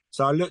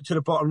 So I looked to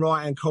the bottom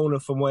right-hand corner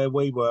from where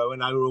we were,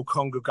 and they were all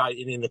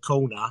congregating in the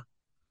corner.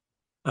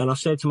 And I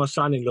said to my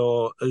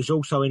son-in-law, who's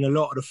also in a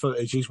lot of the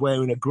footage, he's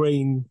wearing a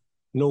green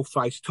North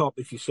Face top,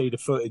 if you see the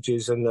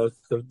footages, and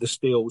the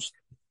stills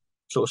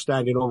sort of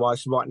standing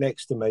almost right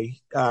next to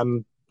me.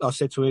 I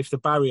said to him, if the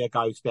barrier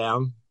goes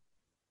down,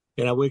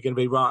 we're going to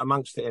be right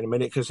amongst it in a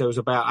minute, because there was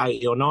about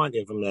 80 or 90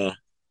 of them there.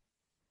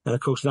 And,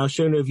 of course, no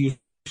sooner have you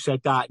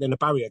said that, then the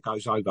barrier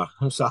goes over.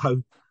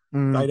 So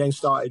they then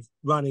started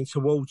running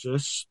towards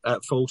us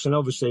at force, and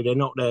obviously they're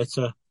not there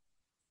to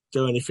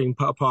do anything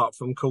apart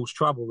from cause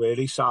trouble,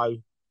 really. So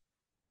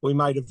we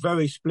made a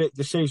very split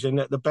decision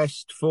that the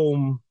best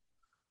form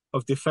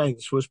of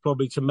defence was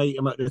probably to meet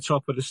them at the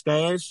top of the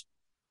stairs.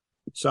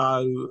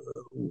 So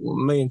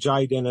me and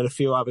Jaden and a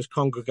few others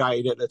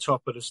congregated at the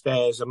top of the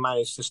stairs and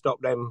managed to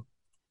stop them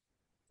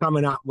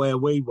coming up where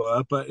we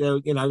were. But, there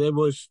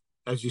was,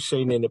 as you've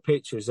seen in the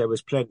pictures, there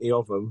was plenty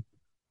of them.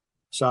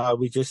 So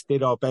we just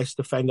did our best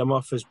to fend them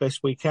off as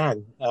best we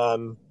can.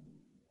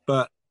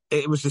 But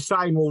it was the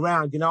same all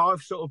round.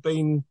 I've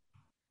been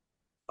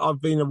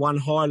the one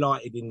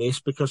highlighted in this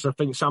because I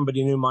think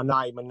somebody knew my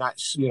name, and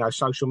that's,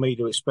 social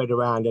media, it spread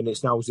around and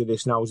it's Knowlesy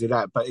this, Knowlesy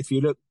that. But if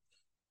you look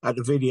at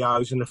the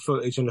videos and the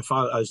footage and the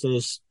photos,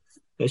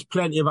 there's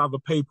plenty of other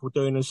people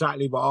doing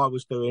exactly what I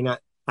was doing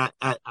at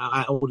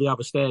all the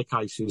other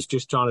staircases,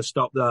 just trying to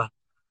stop the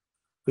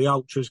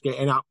ultras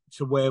getting up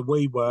to where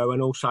we were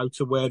and also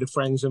to where the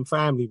friends and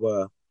family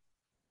were.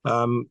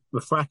 The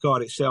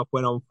fracard itself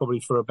went on probably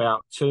for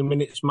about 2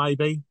 minutes,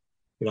 maybe.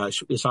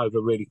 It's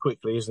over really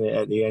quickly, isn't it,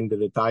 at the end of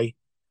the day?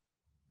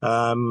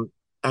 And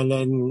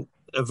then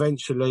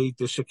eventually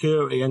the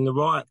security and the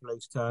riot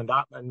police turned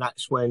up, and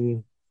that's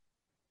when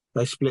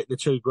they split the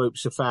two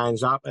groups of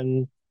fans up,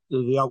 and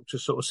the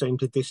ultras sort of seemed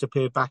to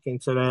disappear back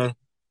into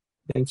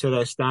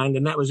their stand,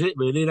 and that was it,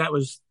 really. That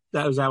was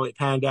how it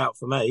panned out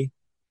for me.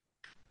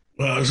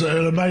 Well, it's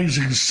an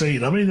amazing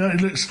scene. I mean,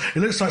 it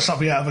looks like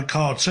something out of a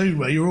cartoon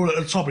where you're all at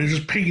the top and you're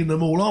just pinging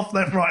them all off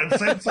left, right, and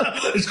centre.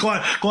 It's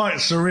quite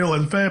surreal,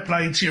 and fair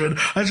play to you. And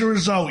as a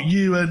result,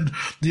 you and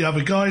the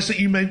other guys that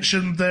you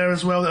mentioned there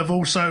as well that were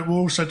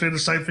also doing the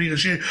same thing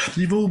as you,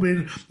 you've all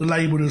been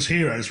labelled as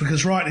heroes,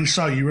 because rightly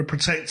so, you were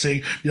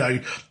protecting,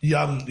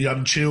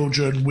 young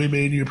children,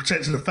 women. You were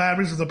protecting the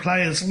families of the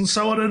players and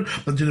so on,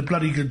 and did a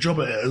bloody good job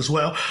at it as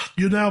well.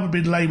 You've now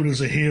been labelled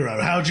as a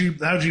hero. How do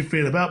you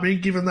feel about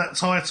being given that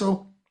title?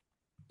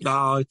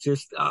 No,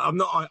 I'm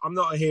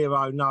not a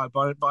hero, no,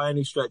 by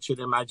any stretch of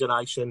the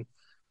imagination.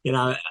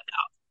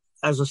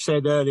 As I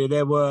said earlier,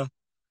 there were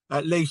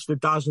at least a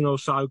dozen or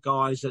so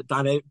guys that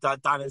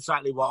done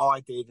exactly what I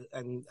did,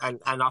 and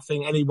I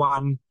think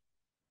anyone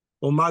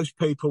or most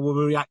people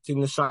were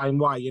reacting the same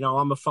way.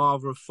 I'm a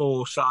father of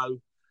 4,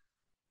 so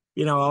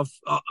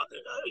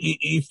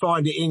you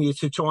find it in you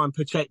to try and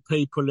protect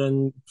people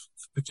and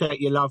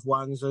protect your loved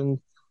ones, and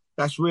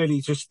that's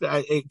really just,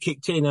 it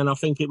kicked in, and I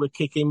think it would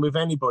kick in with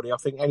anybody. I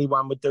think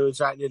anyone would do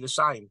exactly the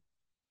same.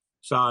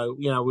 So,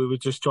 we were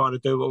just trying to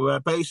do what we were.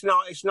 But it's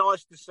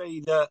nice to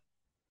see that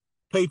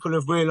people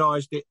have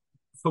realised it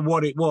for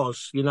what it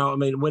was. You know what I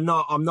mean?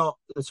 I'm not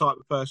the type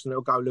of person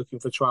that'll go looking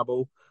for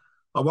trouble.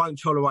 I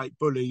won't tolerate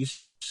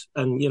bullies.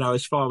 And, you know,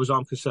 as far as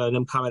I'm concerned,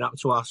 them coming up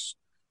to us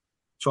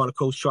trying to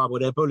cause trouble,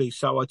 they're bullies.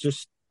 So I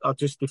just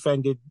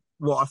defended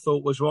what I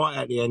thought was right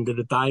at the end of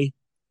the day.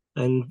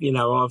 And, you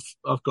know,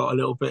 I've got a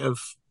little bit of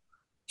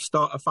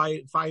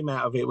fame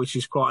out of it, which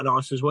is quite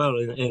nice as well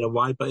in a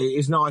way. But it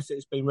is nice that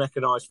it's been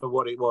recognised for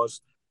what it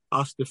was,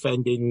 us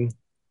defending,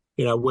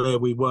 you know, where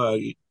we were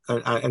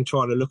and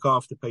trying to look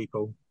after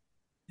people.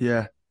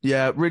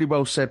 Yeah, really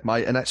well said,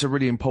 mate. And that's a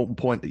really important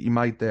point that you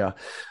made there.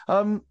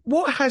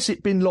 What has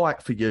it been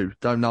like for you,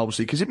 though, Knowlesy?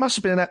 Because it must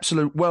have been an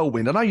absolute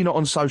whirlwind. I know you're not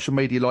on social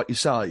media like you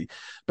say,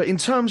 but in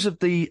terms of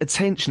the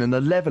attention and the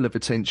level of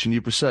attention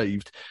you've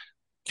received,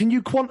 can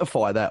you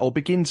quantify that or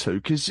begin to?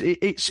 Because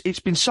it's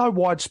been so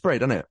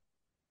widespread, hasn't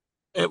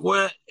it?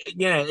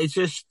 It's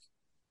just,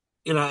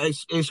 you know,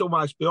 it's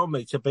almost beyond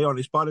me, to be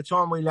honest. By the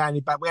time we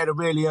landed back, we had a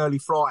really early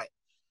flight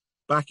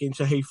back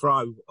into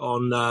Heathrow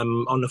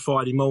on the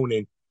Friday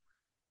morning.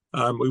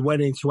 We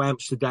went into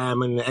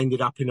Amsterdam and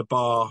ended up in a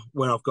bar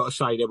where I've got to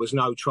say there was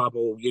no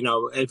trouble. You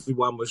know,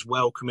 everyone was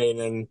welcoming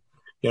and,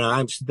 you know,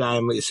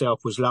 Amsterdam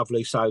itself was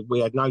lovely. So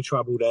we had no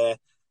trouble there.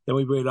 Then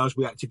we realised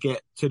we had to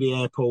get to the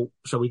airport.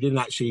 So we didn't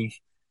actually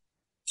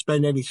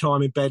spend any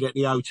time in bed at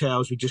the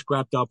hotels. We just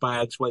grabbed our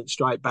bags, went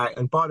straight back.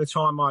 And by the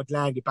time I'd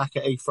landed back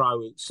at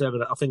Heathrow at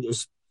 7, I think it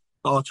was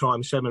our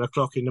time, 7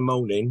 o'clock in the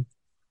morning,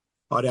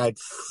 I'd had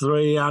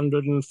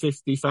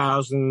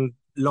 350,000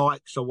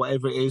 likes or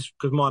whatever it is,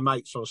 because my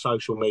mate's on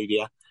social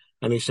media,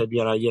 and he said,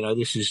 you know,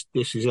 this is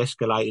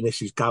escalating,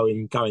 this is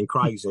going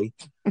crazy.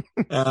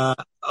 I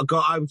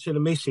got home to the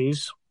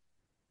missus,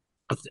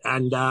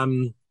 and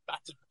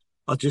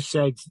I just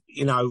said,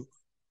 you know,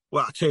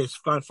 well, I tell you,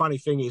 the funny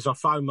thing is, I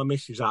phoned my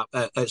missus up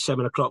at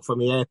 7 o'clock from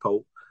the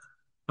airport,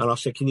 and I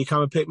said, can you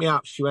come and pick me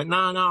up? She went, no,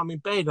 I'm in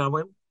bed. I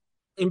went,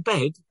 in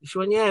bed? She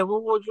went, yeah.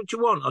 Well, what do you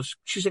want?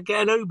 She said,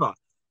 get an Uber.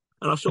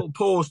 And I sort of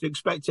paused,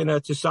 expecting her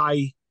to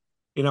say,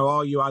 you know,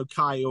 are you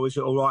okay, or is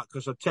it all right?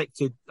 Because I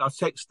texted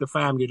the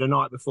family the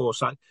night before,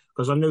 so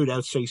because I knew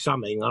they'd see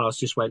something, and I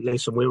just went,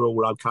 listen, we're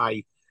all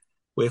okay,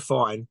 we're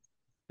fine.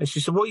 And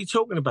she said, what are you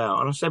talking about?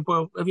 And I said,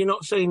 well, have you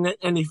not seen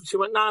any? She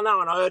went, no. And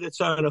I heard her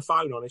turn her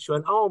phone on, and she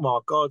went, oh my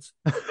God,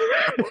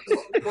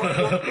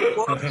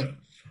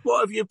 what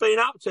have you been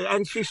up to?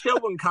 And she still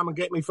wouldn't come and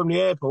get me from the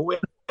airport. We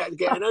had to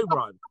get an Uber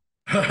home.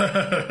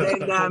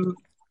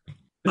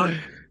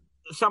 Then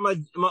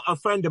a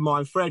friend of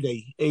mine,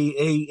 Freddie,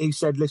 he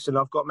said, listen,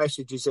 I've got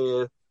messages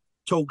here.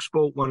 Talk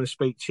Sport want to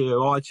speak to you.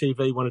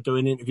 ITV want to do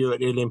an interview at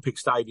the Olympic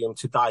Stadium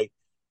today.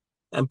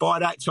 And by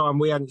that time,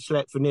 we hadn't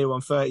slept for near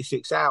on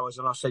 36 hours.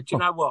 And I said, you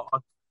know what?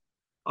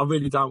 I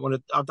really don't want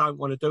to. I don't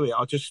want to do it.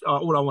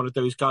 All I want to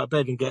do is go to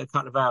bed and get a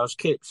couple of hours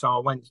kip.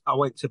 So I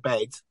went to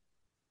bed.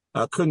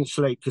 I couldn't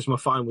sleep because my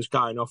phone was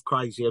going off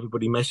crazy.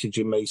 Everybody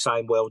messaging me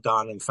saying, well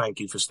done and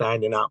thank you for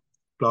standing up,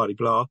 blah, blah,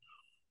 blah.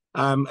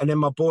 And then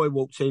my boy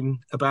walked in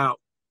about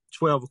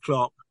 12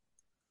 o'clock,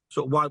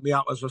 sort of woke me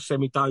up as I was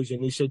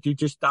semi-dozing. He said, you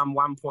just done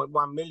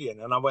 1.1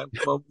 million. And I went,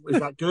 well, is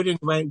that good? And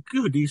he went,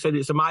 good. He said,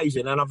 it's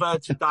amazing. And I've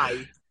heard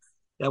today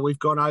that we've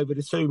gone over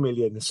the 2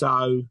 million.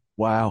 So,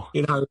 wow.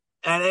 You know,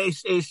 and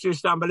it's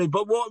just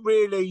unbelievable. But what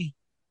really,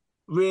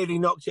 really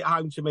knocked it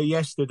home to me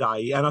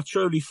yesterday, and I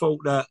truly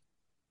thought that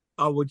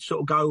I would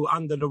sort of go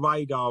under the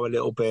radar a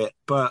little bit,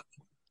 but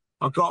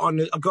I got on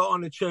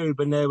the tube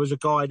and there was a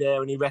guy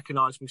there and he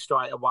recognised me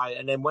straight away.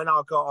 And then when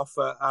I got off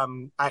at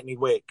Hackney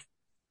Wick,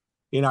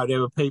 you know,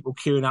 there were people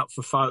queuing up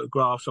for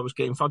photographs. I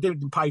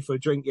didn't pay for a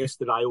drink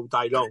yesterday all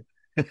day long.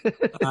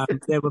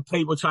 There were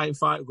people taking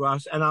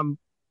photographs, and I'm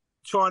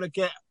trying to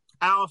get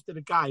after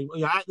the game.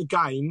 You know, at the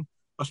game,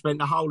 I spent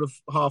the whole of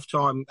half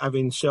time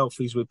having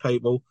selfies with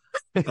people,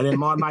 and then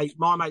my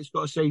mate's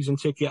got a season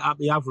ticket up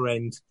the other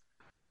end,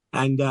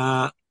 and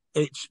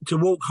it's to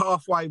walk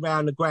halfway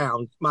around the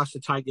ground must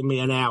have taken me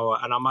an hour,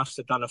 and I must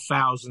have done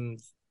 1,000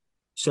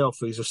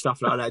 selfies or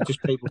stuff like that.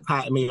 Just people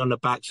patting me on the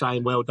back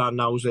saying, "Well done,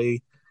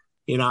 Nosey."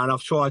 You know, and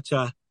I've tried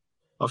to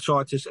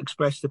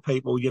express to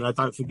people, you know,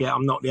 don't forget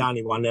I'm not the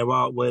only one. There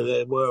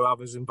were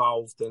others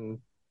involved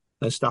and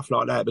stuff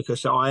like that,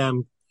 because I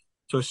am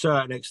to a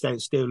certain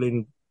extent still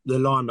in the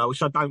limelight,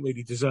 which I don't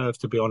really deserve,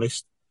 to be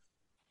honest.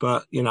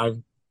 But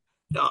I've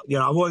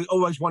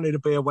always wanted to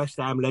be a West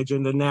Ham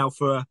legend, and now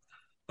for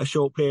a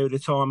short period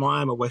of time,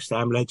 I am a West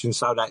Ham legend.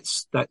 So that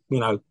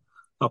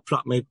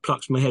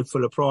plucks my head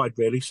full of pride,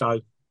 really.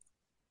 So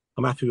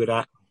I'm happy with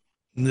that.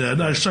 Yeah,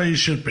 no, so you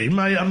should be,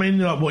 mate. I mean,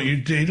 like what you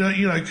did,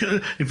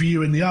 if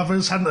you and the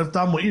others hadn't have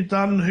done what you'd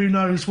done, who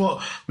knows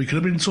what we could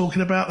have been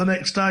talking about the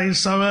next day.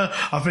 So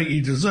I think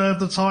you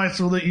deserve the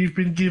title that you've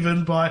been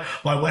given by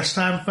West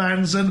Ham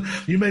fans. And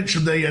you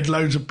mentioned that you had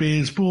loads of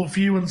beers bought for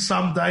you on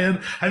Sunday. And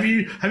have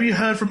you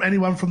heard from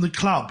anyone from the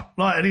club,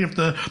 like any of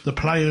the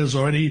players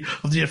or any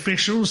of the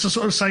officials, to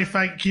sort of say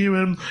thank you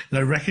and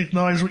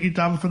recognise what you've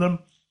done for them?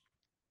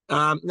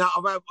 No,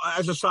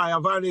 as I say, I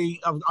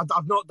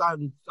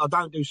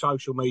don't do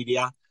social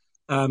media.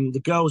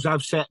 The girls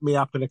have set me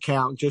up an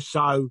account just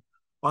so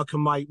I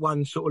can make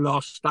one sort of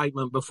last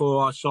statement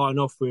before I sign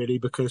off, really,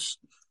 because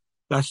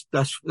that's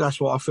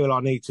what I feel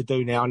I need to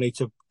do now. I need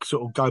to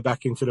sort of go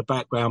back into the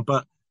background.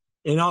 But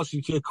in answer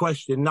to your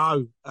question,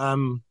 no,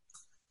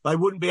 they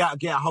wouldn't be able to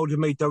get a hold of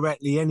me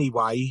directly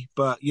anyway.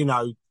 But, you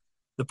know,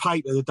 the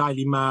paper, the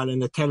Daily Mail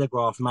and the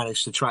Telegraph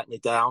managed to track me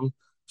down.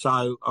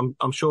 So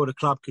I'm sure the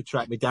club could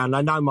track me down.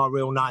 They know my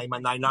real name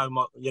and they know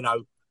my, you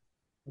know,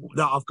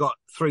 that I've got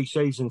 3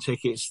 season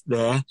tickets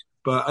there.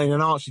 But in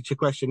an answer to your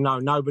question, no,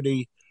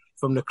 nobody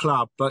from the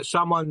club. But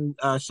someone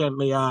sent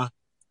me a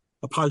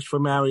post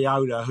from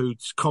Mariota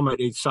who'd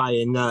commented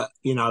saying that,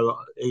 you know,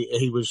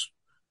 he was,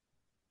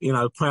 you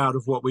know, proud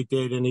of what we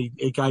did, and he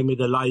gave me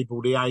the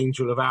label, the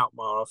Angel of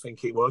Alkmaar, I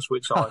think it was,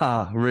 which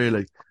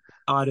really?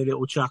 I had a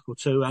little chuckle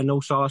too. And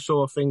also I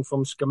saw a thing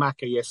from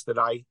Skamaka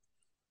yesterday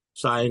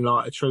saying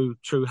like a true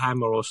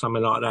hammer or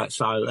something like that.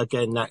 So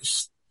again,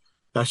 that's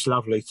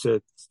lovely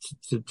to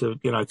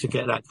you know, to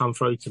get that come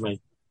through to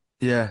me.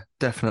 Yeah,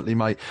 definitely,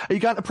 mate. Are you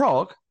going to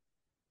Prague?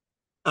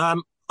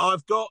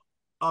 I've got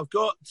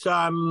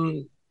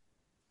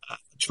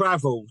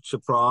travel to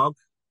Prague,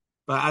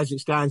 but as it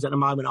stands at the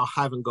moment, I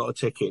haven't got a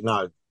ticket.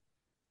 No.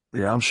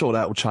 Yeah, I'm sure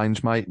that will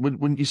change, mate.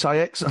 Wouldn't you say,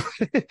 X? I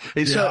think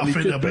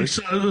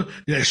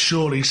yeah,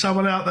 surely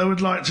someone out there would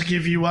like to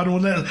give you one.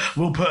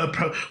 We'll put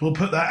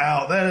that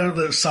out there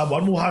that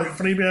someone will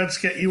hopefully be able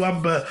to get you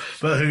one. But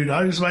who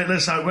knows, mate?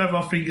 Let's hope we have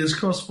our fingers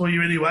crossed for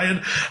you anyway.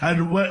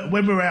 And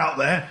when we're out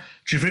there,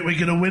 do you think we're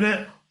going to win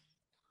it?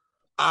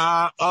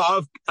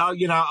 I've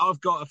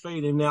got a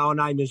feeling that our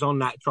name is on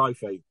that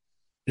trophy.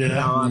 Yeah.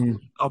 You know,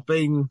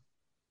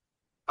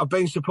 I've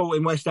been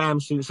supporting West Ham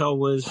since I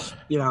was,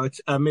 you know,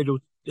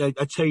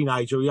 a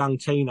teenager, a young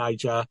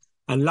teenager,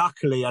 and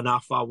luckily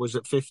enough, I was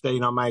at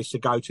 15. I managed to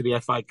go to the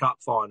FA Cup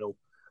final,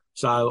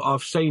 so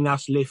I've seen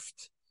us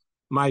lift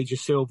major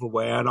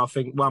silverware, and I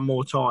think one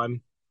more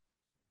time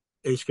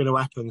it's going to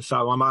happen.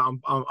 So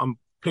I'm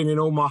pinning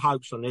all my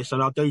hopes on this,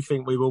 and I do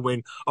think we will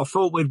win. I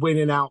thought we'd win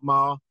in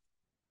Alkmaar.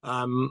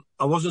 I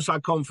wasn't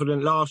so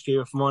confident last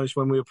year, if I'm honest,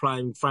 when we were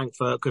playing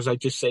Frankfurt, because they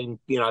just seemed,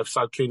 you know,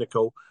 so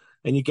clinical,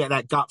 and you get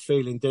that gut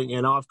feeling, don't you?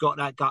 And I've got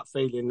that gut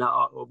feeling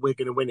that we're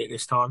going to win it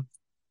this time.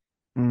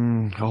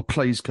 Oh,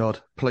 please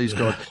God. Please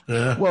God.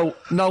 Yeah. Well,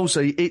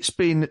 Knowlesy, it's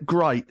been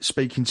great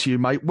speaking to you,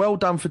 mate. Well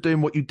done for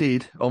doing what you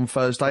did on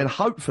Thursday, and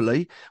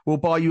hopefully we'll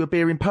buy you a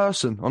beer in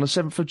person on the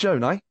 7th of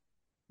June, eh?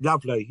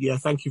 Lovely. Yeah,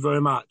 thank you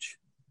very much.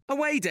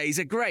 Away days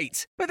are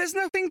great, but there's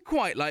nothing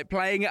quite like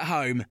playing at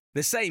home.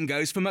 The same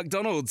goes for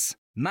McDonald's.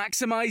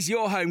 Maximise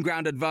your home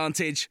ground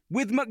advantage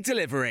with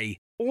McDelivery.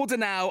 Order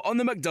now on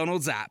the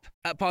McDonald's app.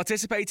 At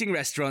participating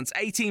restaurants,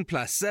 18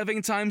 plus,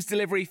 serving times,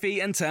 delivery fee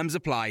and terms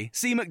apply.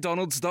 See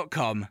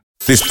mcdonalds.com.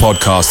 This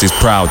podcast is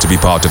proud to be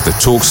part of the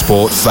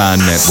TalkSport Fan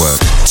Network.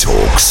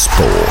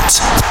 TalkSport.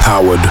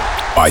 Powered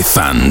by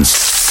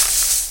fans.